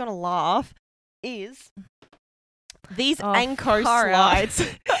 Melinda's going to laugh, is these Anko slides.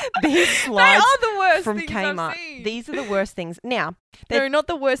 These slides they are the worst from things Kmart. I've seen. These are the worst things. Now, they're not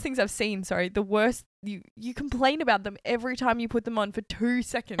the worst things I've seen. Sorry, the worst. You complain about them every time you put them on for 2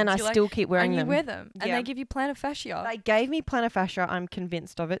 seconds, and I still keep wearing them. And you wear them, and they give you plantar fascia. They gave me plantar fascia. I'm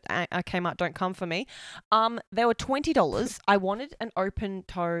convinced of it. Kmart, don't come for me. They were $20. I wanted an open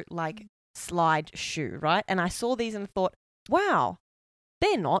toe like slide shoe, right? And I saw these and thought, wow,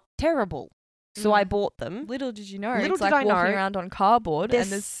 they're not terrible. So I bought them. Little did you know, Little it's did like I know, walking around on cardboard and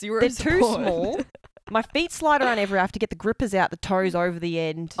there's zero They're support. too small. My feet slide around everywhere. I have to get the grippers out, the toes over the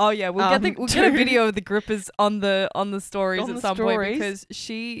end. Oh yeah, we'll get a video of the grippers on the stories at some point because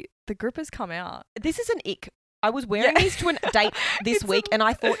the grippers come out. This is an ick. I was wearing these to a date this week, and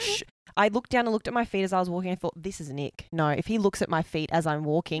I thought I looked down and looked at my feet as I was walking. I thought, this is an ick. No, if he looks at my feet as I'm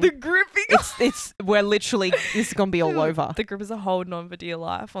walking, the gripping, we're literally, this is gonna be all over. The grippers are holding on for dear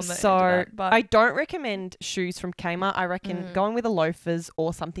life on the so end of that, but I don't recommend shoes from Kmart. I reckon going with a loafers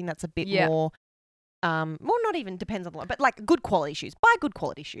or something that's a bit more. Not even depends on the but like good quality shoes. Buy good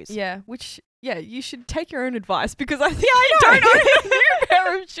quality shoes. Yeah, you should take your own advice because I think I don't own a new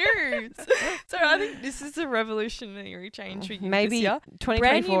pair of shoes. So I think this is a revolutionary change for you Maybe this year.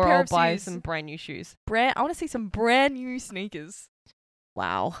 2024 I'll buy some brand new shoes. I want to see some brand new sneakers.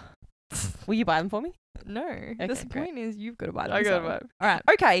 Wow. Will you buy them for me? No. Okay, the point is you've got to buy them. I got to buy them. All right.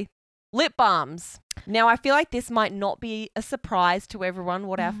 Okay. Lip balms. Now, I feel like this might not be a surprise to everyone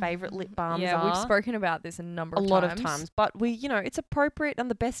what our favourite lip balms are. Yeah, we've spoken about this a lot of times. But it's appropriate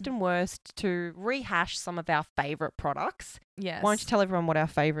and the best and worst to rehash some of our favourite products. Yes. Why don't you tell everyone what our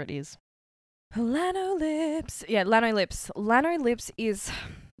favourite is? Lano Lips. Yeah, Lano Lips. Lano Lips is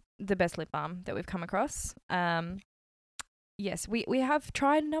the best lip balm that we've come across. Yes, we have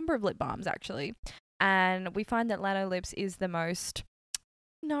tried a number of lip balms actually. And we find that Lano Lips is the most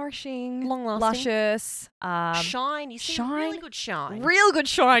nourishing, long-lasting, luscious, shine. You see really good shine. Real good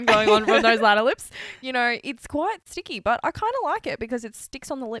shine going on from those Lano Lips. It's quite sticky, but I kind of like it because it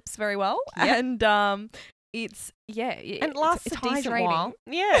sticks on the lips very well. Yep. And it lasts a hydrating. decent while.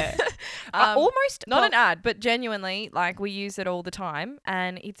 Yeah. Almost not an ad, but genuinely, like we use it all the time,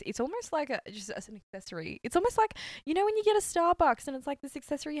 and it's almost like just as an accessory. It's almost like when you get a Starbucks and it's like this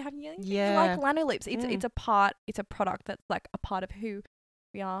accessory you have in your you like Lano Lips. It's a product that's like a part of who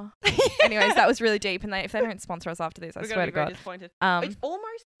we are. Anyways, that was really deep, and if they don't sponsor us after this, I swear to God. Disappointed. It's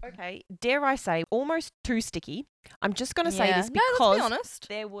almost dare I say, almost too sticky. I'm just going to say this because let's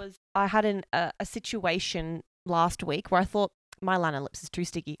be honest. I had a situation last week where I thought my Lano Lips is too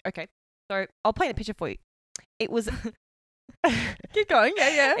sticky. Okay, so I'll paint a picture for you. It was keep going.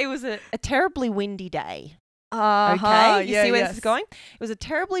 Yeah. It was a terribly windy day. Okay, you see where this is going? It was a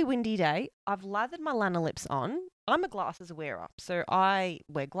terribly windy day. I've lathered my Lano Lips on. I'm a glasses wearer, so I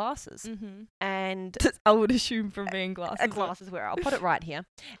wear glasses. Mm-hmm. And I would assume from being a glasses wearer. I'll put it right here.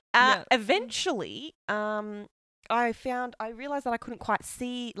 Eventually, I realized that I couldn't quite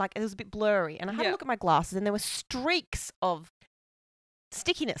see, like it was a bit blurry, and I had a look at my glasses, and there were streaks of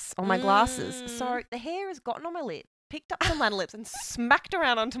stickiness on my glasses. So the hair has gotten on my lip, picked up some Lano Lips and smacked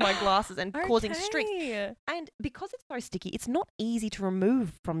around onto my glasses and causing streaks. And because it's so sticky, it's not easy to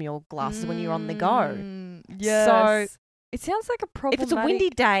remove from your glasses when you're on the go. Yes. So it sounds like a problematic. If it's a windy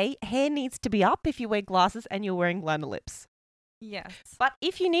day, hair needs to be up if you wear glasses and you're wearing Lano Lips. Yes. But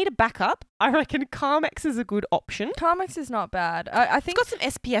if you need a backup, I reckon Carmex is a good option. Carmex is not bad. I It's think. got some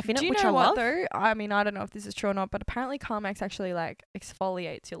SPF in Do it, you which know I what love. though? I mean, I don't know if this is true or not, but apparently Carmex actually like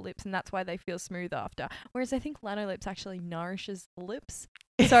exfoliates your lips, and that's why they feel smooth after. Whereas I think Lanolips actually nourishes the lips.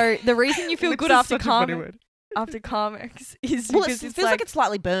 So the reason you feel Lips good is after such a funny word. Carmex is Well, because it it's feels like it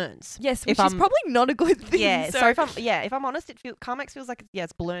slightly burns. yes, if which is I'm- probably not a good thing. Yeah. So, So if I'm honest, Carmex feels like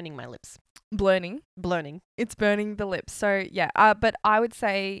it's burning my lips. burning. It's burning the lips. So yeah, but I would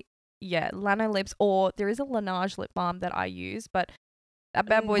say Lanolips, or there is a Laneige lip balm that I use, but that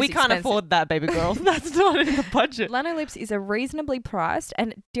bad boy's We can't expensive. afford that, baby girl. That's not in the budget. Lanolips is a reasonably priced,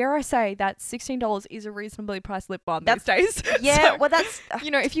 and dare I say that $16 is a reasonably priced lip balm these days. Yeah. So, Well, that's. you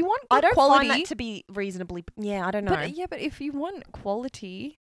know, if you want I good don't quality, find that to be reasonably. Yeah, I don't know. but if you want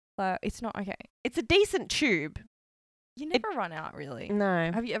quality, it's not okay. It's a decent tube. You never run out, really.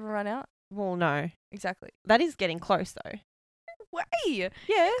 No. Have you ever run out? Well, no. Exactly. That is getting close though. Way. Yeah.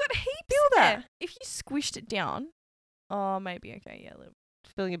 You've got heaps Feel in that. there. If you squished it down, oh, maybe okay, yeah.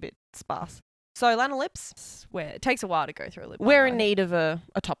 Feeling a bit sparse. So Lanolips, Swear it takes a while to go through a lip balm. we're though. in need of a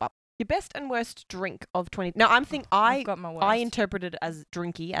top up. Your best and worst drink of 20. Now I've I got my worst. interpreted as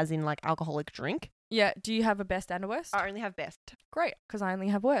drinky, as in like alcoholic drink. Yeah. Do you have a best and a worst? I only have best. Great, because I only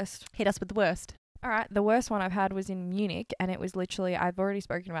have worst. Hit us with the worst. All right. The worst one I've had was in Munich, and it was literally, I've already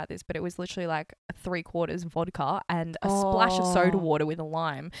spoken about this, but it was literally like 3/4 vodka and a splash of soda water with a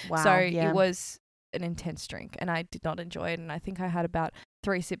lime. Wow. So yeah. it was an intense drink, and I did not enjoy it. And I think I had about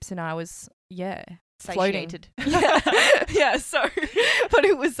 3 sips, and I was, floating. satiated. Yeah. So, but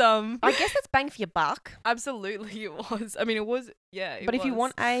it was, I guess that's bang for your buck. absolutely it was. I mean, it was, it But if you was.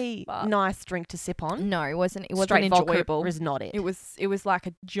 want a but- nice drink to sip on, No, it wasn't straight vodka enjoyable. is not it. It was like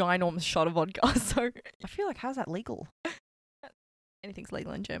a ginormous shot of vodka. So I feel like, how's that legal? anything's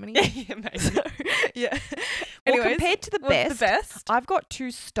legal in Germany. Yeah, maybe. So, yeah. Well, Anyways, compared to the what's best, the best? I've got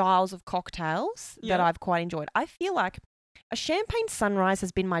 2 styles of cocktails that Yeah. I've quite enjoyed. I feel like a champagne sunrise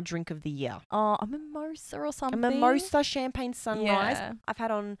has been my drink of the year. Oh, a mimosa or A something. mimosa champagne sunrise. Yeah. I've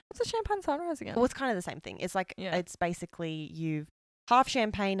had on. What's a champagne sunrise again? Well, it's kind of the same thing. It's like Yeah. it's basically you've half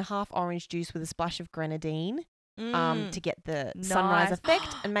champagne, half orange juice with a splash of grenadine, to get the sunrise Nice.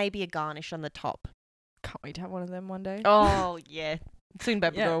 effect, and maybe a garnish on the top. Can't wait to have one of them one day. Oh yeah, soon,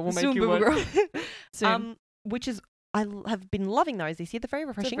 baby Yeah, girl, we'll make soon, you baby one. girl. Soon. Which is have been loving those this year. They're very It's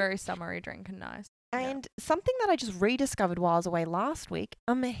a refreshing. very summery drink and nice. And something that I just rediscovered while I was away last week,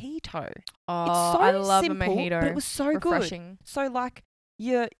 a mojito. Oh, It's so I love simple, a mojito. but it was so good. refreshing. So like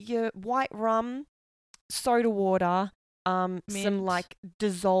your white rum, soda water, some Mint. like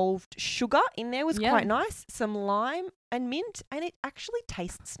dissolved sugar in there was Yeah. quite nice. Some lime and mint, and it actually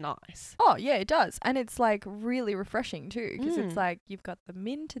tastes nice. Oh, yeah, it does. And it's like really refreshing too, because it's Mm. like you've got the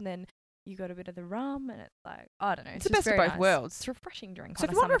mint and then you got a bit of the rum, and it's like, I don't know. It's the just best of very both nice. worlds. It's a refreshing drink. So on if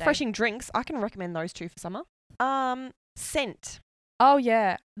a you want summer day. refreshing drinks, I can recommend those 2 for summer. Scent. Oh,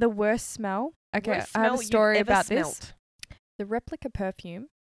 yeah. The worst smell. Okay, Worst I have smell a you've story ever about this. smelt. The replica perfume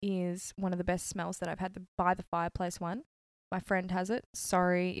is one of the best smells that I've had, the by the fireplace one. My friend has it.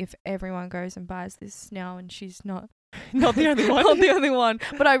 Sorry if everyone goes and buys this now and she's not Not the only one. not the only one.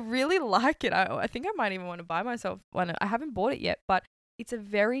 But I really like it. I think I might even want to buy myself one. I haven't bought it yet, but it's a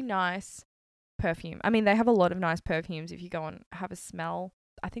very nice perfume. I mean, they have a lot of nice perfumes if you go and have a smell.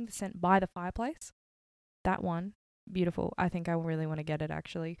 I think the scent by the fireplace, that one, beautiful. I think I really want to get it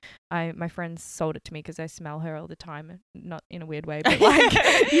actually. My friends sold it to me because I smell her all the time, not in a weird way, but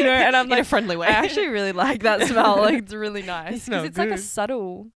like, you know, and I'm in a like, friendly way. I actually really like that smell. Like, it's really nice smell because it's like a good.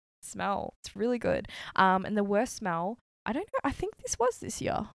 subtle smell. It's really good. And the worst smell, I don't know. I think this was this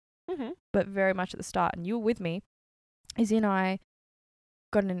year, Mm-hmm. but very much at the start, and you were with me. Is in I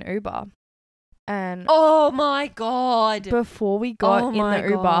got in an Uber, and Oh my god. before we got Oh in my the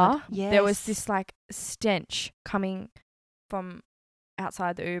Uber, God. there was Yes. this like stench coming from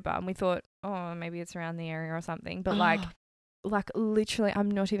outside the Uber, and we thought, oh, maybe it's around the area or something. But like literally, I'm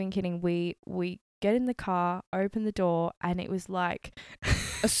not even kidding. We get in the car, open the door, and it was like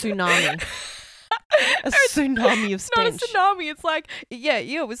a tsunami. A tsunami of It's not a stench. tsunami. It's like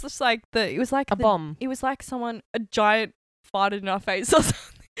it was just like it was like A bomb. It was like a giant farted in our face or something.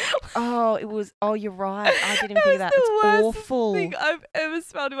 Oh, it was. Oh, you're right. I didn't It think was of that. the It's worst awful. thing I've ever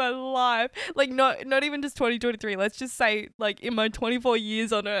smelled in my life. Like not even just 2023. Let's just say like in my 24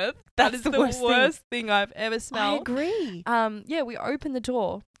 years on Earth, that That's is the the worst worst thing. thing I've ever I smelled. agree. Yeah, we opened the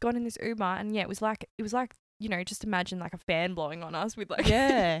door, got in this Uber, and yeah, it was like you know, just imagine like a fan blowing on us with like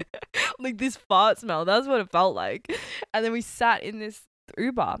Yeah. like this fart smell. That's what it felt like. And then we sat in this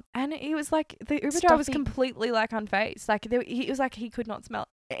Uber, and it was like the Uber driver was Stuffy. completely like unfazed. Like it was like he could not smell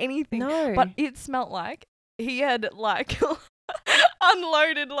anything. No. But it smelled like he had like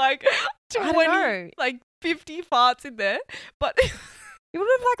unloaded like I don't 20, know. like 50 farts in there. But You would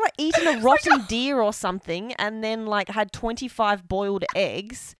have like eaten a rotten deer or something, and then like had 25 boiled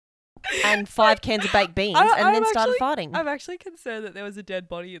eggs and 5 cans of baked beans, and then started farting. I'm actually concerned that there was a dead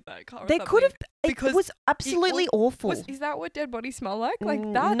body in that car. There could have. Because it was absolutely awful. Is that what dead bodies smell like? Like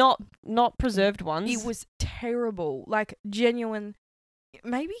that? Not preserved ones. It was terrible. Like genuine.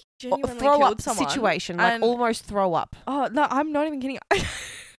 Maybe genuinely throw killed up someone. situation, like almost throw up. Oh no, I'm not even kidding.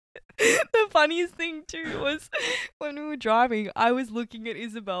 The funniest thing too was when we were driving, I was looking at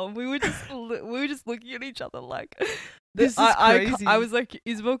Isabel and we were just looking at each other like This is crazy. I was like,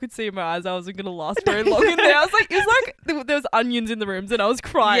 Isabel could see in my eyes I wasn't gonna last very long in there. I was like, it was like there was onions in the rooms and I was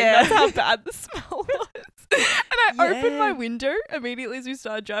crying. Yeah. That's how bad the smell was. And I opened my window immediately as we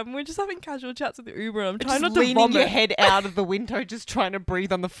started driving. We're just having casual chats with the Uber and I'm trying not to leaning vomit. your head out of the window, just trying to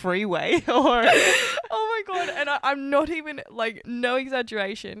breathe on the freeway. Or Oh my god! And I'm not even like, no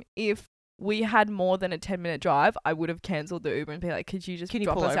exaggeration. If we had more than a 10-minute drive, I would have cancelled the Uber and be like, "Could you just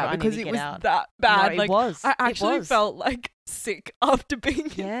drop pull us over? out?" I need Because to it get was out. that bad. No, like it was. I actually It was. felt like sick after being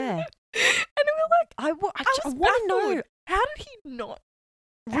in Yeah. there. And we were like, I was want to know. baffled. How did he not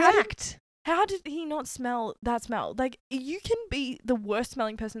React. How did he not smell that smell? Like, you can be the worst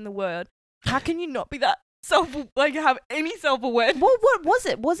smelling person in the world. How can you not be that have any self-awareness? What was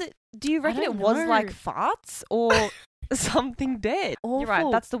it? Was it? Do you reckon don't it was know. like farts or something dead? You're right.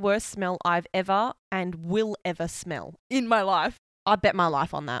 Awful. That's the worst smell I've ever and will ever smell. In my life. I bet my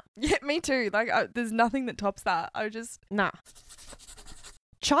life on that. Yeah, me too. Like, there's nothing that tops that. Nah.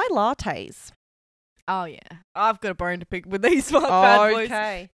 Chai lattes. Oh yeah, I've got a bone to pick with these bad boys.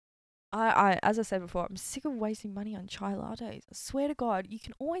 Okay. I as I said before, I'm sick of wasting money on chai lattes. I swear to God, you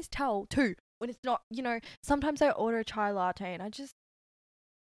can always tell too when it's not. Sometimes I order a chai latte and I just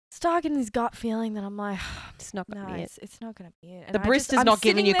start getting this gut feeling that I'm like, It's not gonna be it. it's not gonna be it. And The I'm barista's not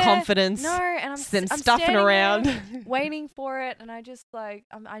giving you confidence. No, and I'm Then I'm stuffing standing around. there waiting for it, and I just like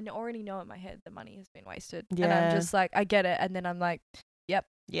I already know in my head the money has been wasted, and Yeah. I'm just like I get it, and then I'm like,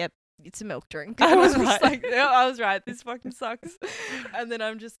 Yep. it's a milk drink. I was I'm just right. like, yeah, I was right. This fucking sucks. And then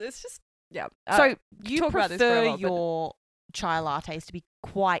it's just, yeah. So you talk about this prefer forever, but- your chai lattes to be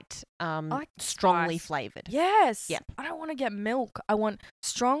quite like strongly spice. flavored. Yes. Yep. I don't want to get milk. I want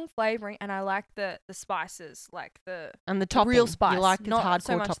strong flavoring, and I like the spices, like the And the topping. real spice. You like the not hardcore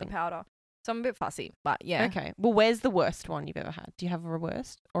so much topping. the powder. So I'm a bit fussy, but yeah. Okay. Well, where's the worst one you've ever had? Do you have a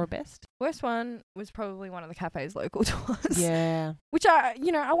worst or a best? Worst one was probably one of the cafes local to us. Yeah. Which I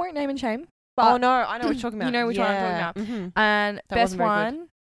won't name and shame. But Oh no, I know what you're talking about. You know which one I'm talking about. Mm-hmm. And That best wasn't very good. one,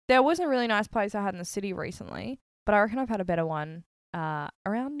 there was a really nice place I had in the city recently, but I reckon I've had a better one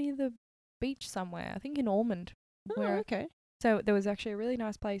around near the beach somewhere. I think in Ormond. Oh, okay. So there was actually a really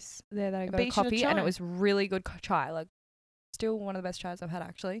nice place there that I got a beach and a coffee, and it chai. was really good chai. Like, still one of the best chais I've had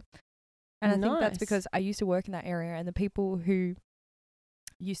actually. And I think that's Nice. because I used to work in that area, and the people who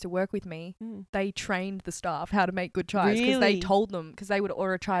used to work with me, they trained the staff how to make good chais because they Really? told them, because they would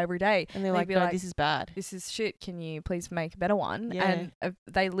order a chai every day. And they're They'd like, be no, like, this is bad. this is shit. Can you please make a better one? Yeah. And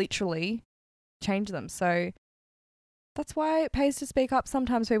they literally change them. So that's why it pays to speak up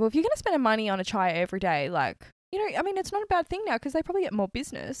sometimes, people. If you're going to spend money on a chai every day, like, I mean, it's not a bad thing now because they probably get more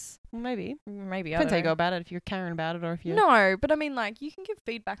business. Well, maybe. Maybe, Depends I how you don't go know. about it. If you're caring about it or if you're... No, but I mean, like, you can give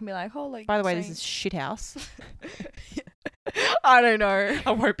feedback and be like, oh, like... By the way, this saying- is shit house. I don't know.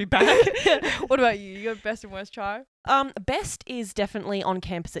 I won't be back. What about you? You got best and worst chai? Best is definitely on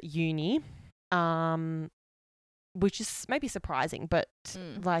campus at uni, which is maybe surprising, but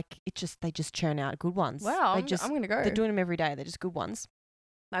like they just churn out good ones. Wow, I'm going to go. They're doing them every day. They're just good ones.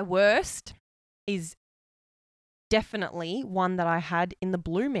 My worst is definitely one that I had in the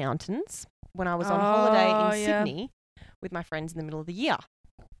Blue Mountains when I was on holiday in Sydney with my friends in the middle of the year.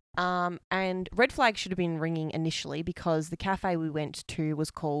 And red flag should have been ringing initially because the cafe we went to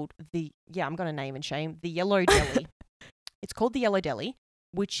was called I'm going to name and shame, the Yellow Deli. It's called the Yellow Deli,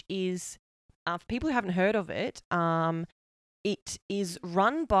 which is, for people who haven't heard of it, it is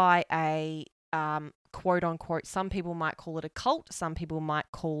run by a quote unquote, some people might call it a cult, some people might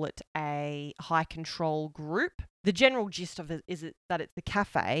call it a high control group. The general gist of it is that it's a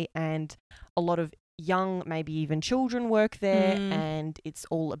cafe and a lot of young, maybe even children work there, and it's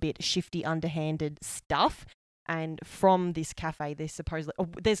all a bit shifty, underhanded stuff. And from this cafe,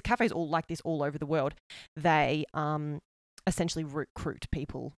 there's cafes all like this all over the world. They essentially recruit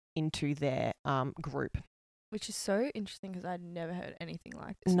people into their group. Which is so interesting because I'd never heard anything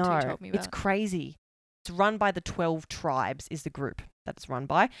like this No, until you told me about it's it. crazy. It's run by the 12 tribes is the group. that it's run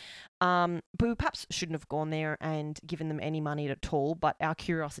by. But we perhaps shouldn't have gone there and given them any money at all, but our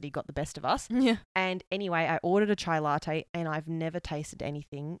curiosity got the best of us. Yeah. And anyway, I ordered a chai latte, and I've never tasted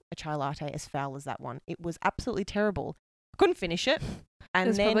a chai latte as foul as that one. It was absolutely terrible. Couldn't finish it. And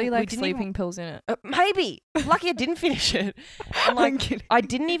There's then probably we like didn't sleeping pills in it. maybe. Lucky I didn't finish it. And I'm kidding. I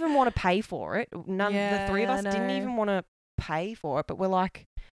didn't even want to pay for it. The three of Yeah, us I didn't know. even want to pay for it, but we're like,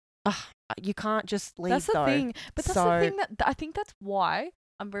 you can't just leave. That's the though. thing. But that's So- the thing that I think that's why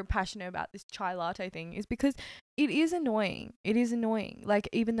I'm very passionate about this chai latte thing, is because it is annoying. It is annoying. Like,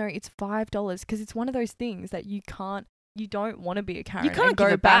 even though it's $5, because it's one of those things that you don't want to be a Karen. You can't and go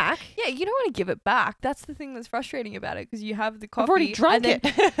give it back. Yeah, you don't want to give it back. That's the thing that's frustrating about it, because you have the coffee. I've already drunk and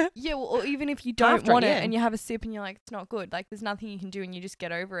then, it. Yeah, well, or even if you don't After, want yeah. it and you have a sip and you're like, it's not good. Like, there's nothing you can do and you just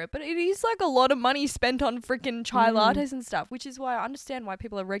get over it. But it is like a lot of money spent on freaking chai lattes and stuff, which is why I understand why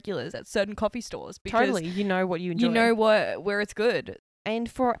people are regulars at certain coffee stores, because Totally. You know what you enjoy. you know where it's good.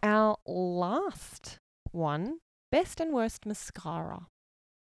 And for our last one, best and worst mascara.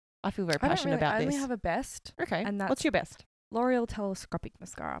 I feel very passionate about I this. only have a best, Okay. and What's that's your best? L'Oreal Telescopic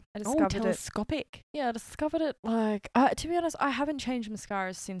Mascara. I Oh, discovered it. telescopic. Yeah, I discovered it like, to be honest, I haven't changed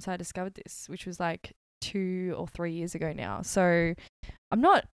mascaras since I discovered this, which was like 2 or 3 years ago now. So I'm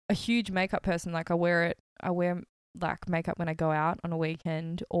not a huge makeup person. Like, I wear like makeup when I go out on a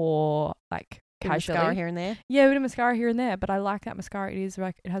weekend, or like casually. Mascara here and there. Yeah, a bit of mascara here and there, but I like that mascara. It is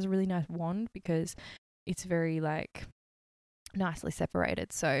like, it has a really nice wand because it's very like nicely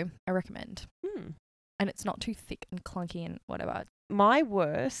separated. So I recommend. And it's not too thick and clunky and whatever. My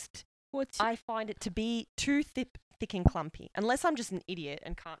worst, What's I find it to be too thick and clumpy, unless I'm just an idiot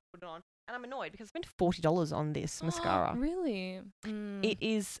and can't put it on. And I'm annoyed because I spent $40 on this mascara. Really? It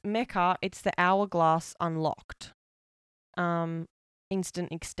is Mecca. It's the Hourglass Unlocked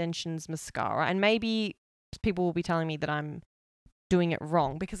Instant Extensions Mascara. And maybe people will be telling me that I'm doing it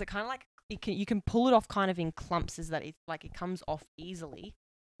wrong, because it kind of like, you can pull it off kind of in clumps, is that it's like it comes off easily,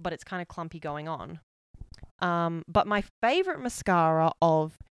 but it's kind of clumpy going on. But my favorite mascara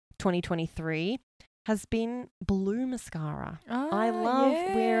of 2023 has been blue mascara. I love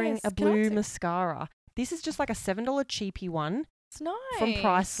wearing a blue mascara. This is just like a $7 cheapy one. It's nice. From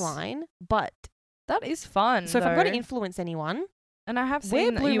Priceline, but that is fun. so if I'm going to though. influence anyone, and I have wear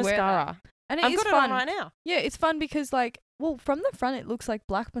seen that blue you wear that. mascara. And it I've is got it fun on right now. Yeah, it's fun because like, well, from the front it looks like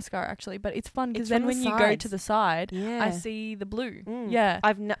black mascara actually, but it's fun because It's then from the when you go to sides. the side, Yeah. I see the blue. Mm. Yeah,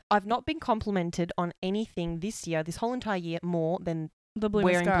 I've not been complimented on anything this year, this whole entire year, more than the blue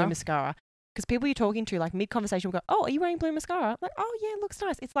wearing mascara. blue mascara. Because people you're talking to, like mid-conversation, will go, "Oh, are you wearing blue mascara?" I'm like, "Oh, yeah, it looks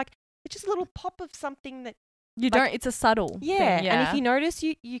nice." It's like, it's just a little pop of something that, You like- don't. It's a subtle. yeah. Thing, yeah. And if you notice,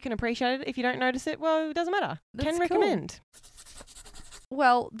 you can appreciate it. If you don't notice it, well, it doesn't matter. That's Can cool. recommend.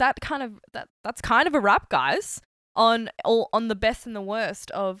 Well, that's kind of a wrap, guys, on the best and the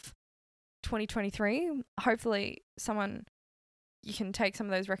worst of 2023. Hopefully, you can take some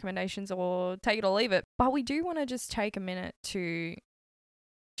of those recommendations or take it or leave it. But we do want to just take a minute to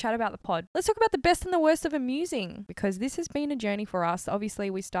chat about the pod. Let's talk about the best and the worst of amusing, because this has been a journey for us. Obviously,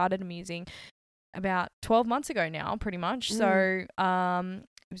 we started amusing about 12 months ago now, pretty much. So, it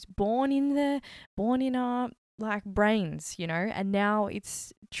was born in our like brains, and now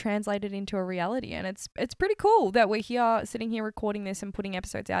it's translated into a reality, and it's pretty cool that we're here, sitting here recording this and putting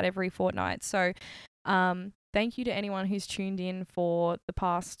episodes out every fortnight. So, thank you to anyone who's tuned in for the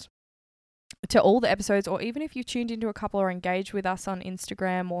past, to all the episodes, or even if you've tuned into a couple or engaged with us on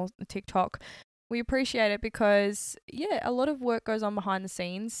Instagram or TikTok. We appreciate it because, a lot of work goes on behind the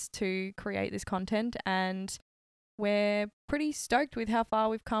scenes to create this content, and we're pretty stoked with how far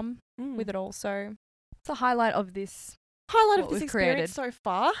we've come with it all. So it's a highlight of this. Highlight of what this we've experience created. so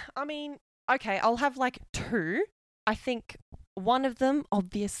far. I mean, okay, I'll have like two. I think one of them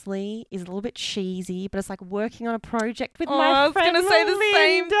obviously is a little bit cheesy, but it's like working on a project with my I was friend gonna say the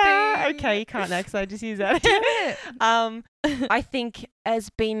same Melinda. thing. Okay, you can't now because I just use that. Damn it. I think has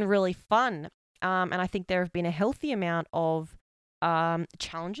been really fun. And I think there have been a healthy amount of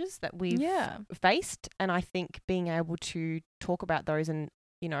challenges that we've faced. And I think being able to talk about those and,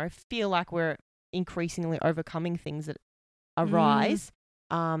 feel like we're increasingly overcoming things that arise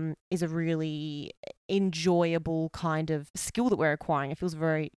is a really enjoyable kind of skill that we're acquiring. It feels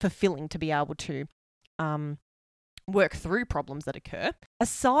very fulfilling to be able to work through problems that occur.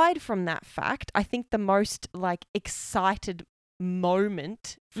 Aside from that fact, I think the most like excited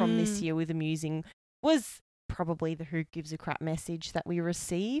moment from this year with amusing was probably the "Who Gives a Crap" message that we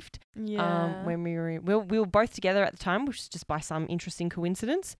received when we were both together at the time, which is just by some interesting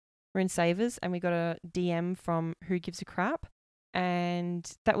coincidence. We're in Savers and we got a DM from "Who Gives a Crap," and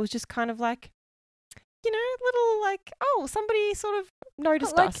that was just kind of like, little like, oh, somebody sort of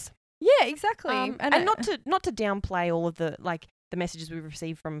noticed like, us. Yeah, exactly. And not to downplay all of the messages we've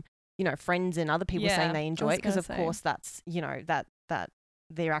received from, friends and other people saying they enjoy it, because of course that's, that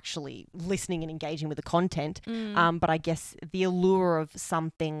they're actually listening and engaging with the content. But I guess the allure of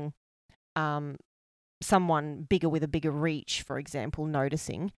something, someone bigger with a bigger reach, for example,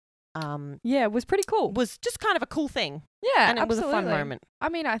 noticing, it was pretty cool. Was just kind of a cool thing. Yeah, and it was a fun moment. I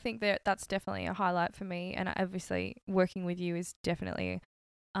mean, I think that's definitely a highlight for me, and obviously working with you is definitely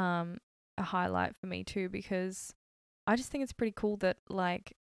a highlight for me too, because I just think it's pretty cool that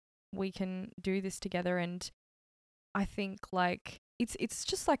like we can do this together, and I think like it's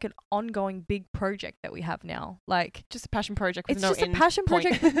just like an ongoing big project that we have now, like just a passion project with it's no just end a passion point.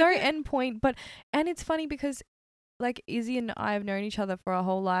 project with no end point. And it's funny because like Izzy and I have known each other for our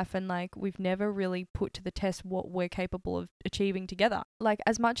whole life, and like we've never really put to the test what we're capable of achieving together. Like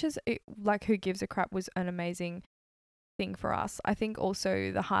as much as like Who Gives a Crap was an amazing thing for us, I think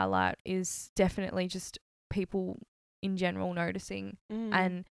also the highlight is definitely just people in general noticing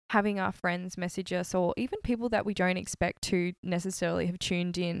and having our friends message us, or even people that we don't expect to necessarily have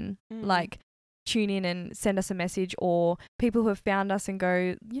tuned in, like tune in and send us a message, or people who have found us and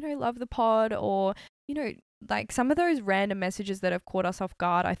go, love the pod, or, like some of those random messages that have caught us off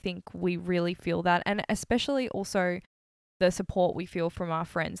guard. I think we really feel that, and especially also the support we feel from our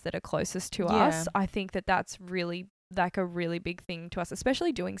friends that are closest to us. I think that's really like a really big thing to us,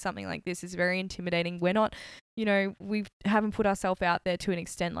 especially doing something like this is very intimidating. We're not, we haven't put ourselves out there to an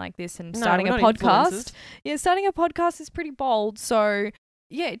extent like this, and starting a podcast. Yeah, starting a podcast is pretty bold. So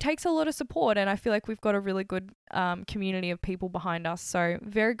yeah, it takes a lot of support, and I feel like we've got a really good community of people behind us. So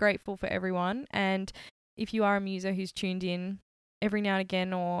very grateful for everyone. And if you are a muser who's tuned in every now and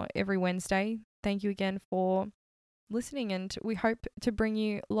again or every Wednesday, thank you again for listening, and we hope to bring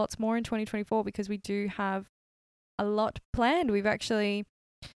you lots more in 2024, because we do have a lot planned. We've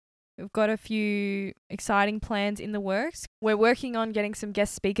got a few exciting plans in the works. We're working on getting some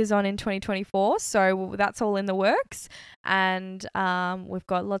guest speakers on in 2024, so that's all in the works. And we've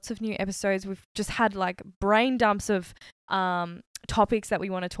got lots of new episodes. We've just had like brain dumps of topics that we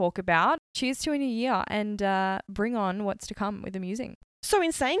want to talk about. Cheers to a new year, and bring on what's to come with Amusing. So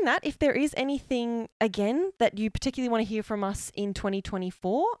in saying that, if there is anything, again, that you particularly want to hear from us in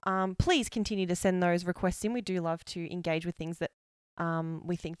 2024, please continue to send those requests in. We do love to engage with things that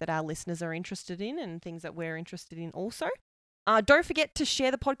we think that our listeners are interested in, and things that we're interested in also. Don't forget to share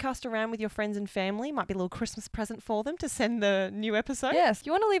the podcast around with your friends and family. Might be a little Christmas present for them to send the new episode. Yes,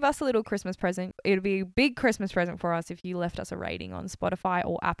 you want to leave us a little Christmas present. It'll be a big Christmas present for us if you left us a rating on Spotify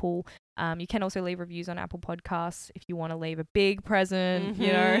or Apple. You can also leave reviews on Apple Podcasts if you want to leave a big present,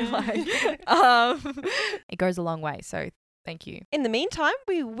 it goes a long way. So thank you. In the meantime,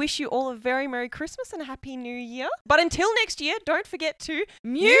 we wish you all a very Merry Christmas and a Happy New Year. But until next year, don't forget to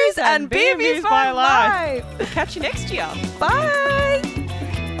muse and be amused by life. Catch you next year. Bye.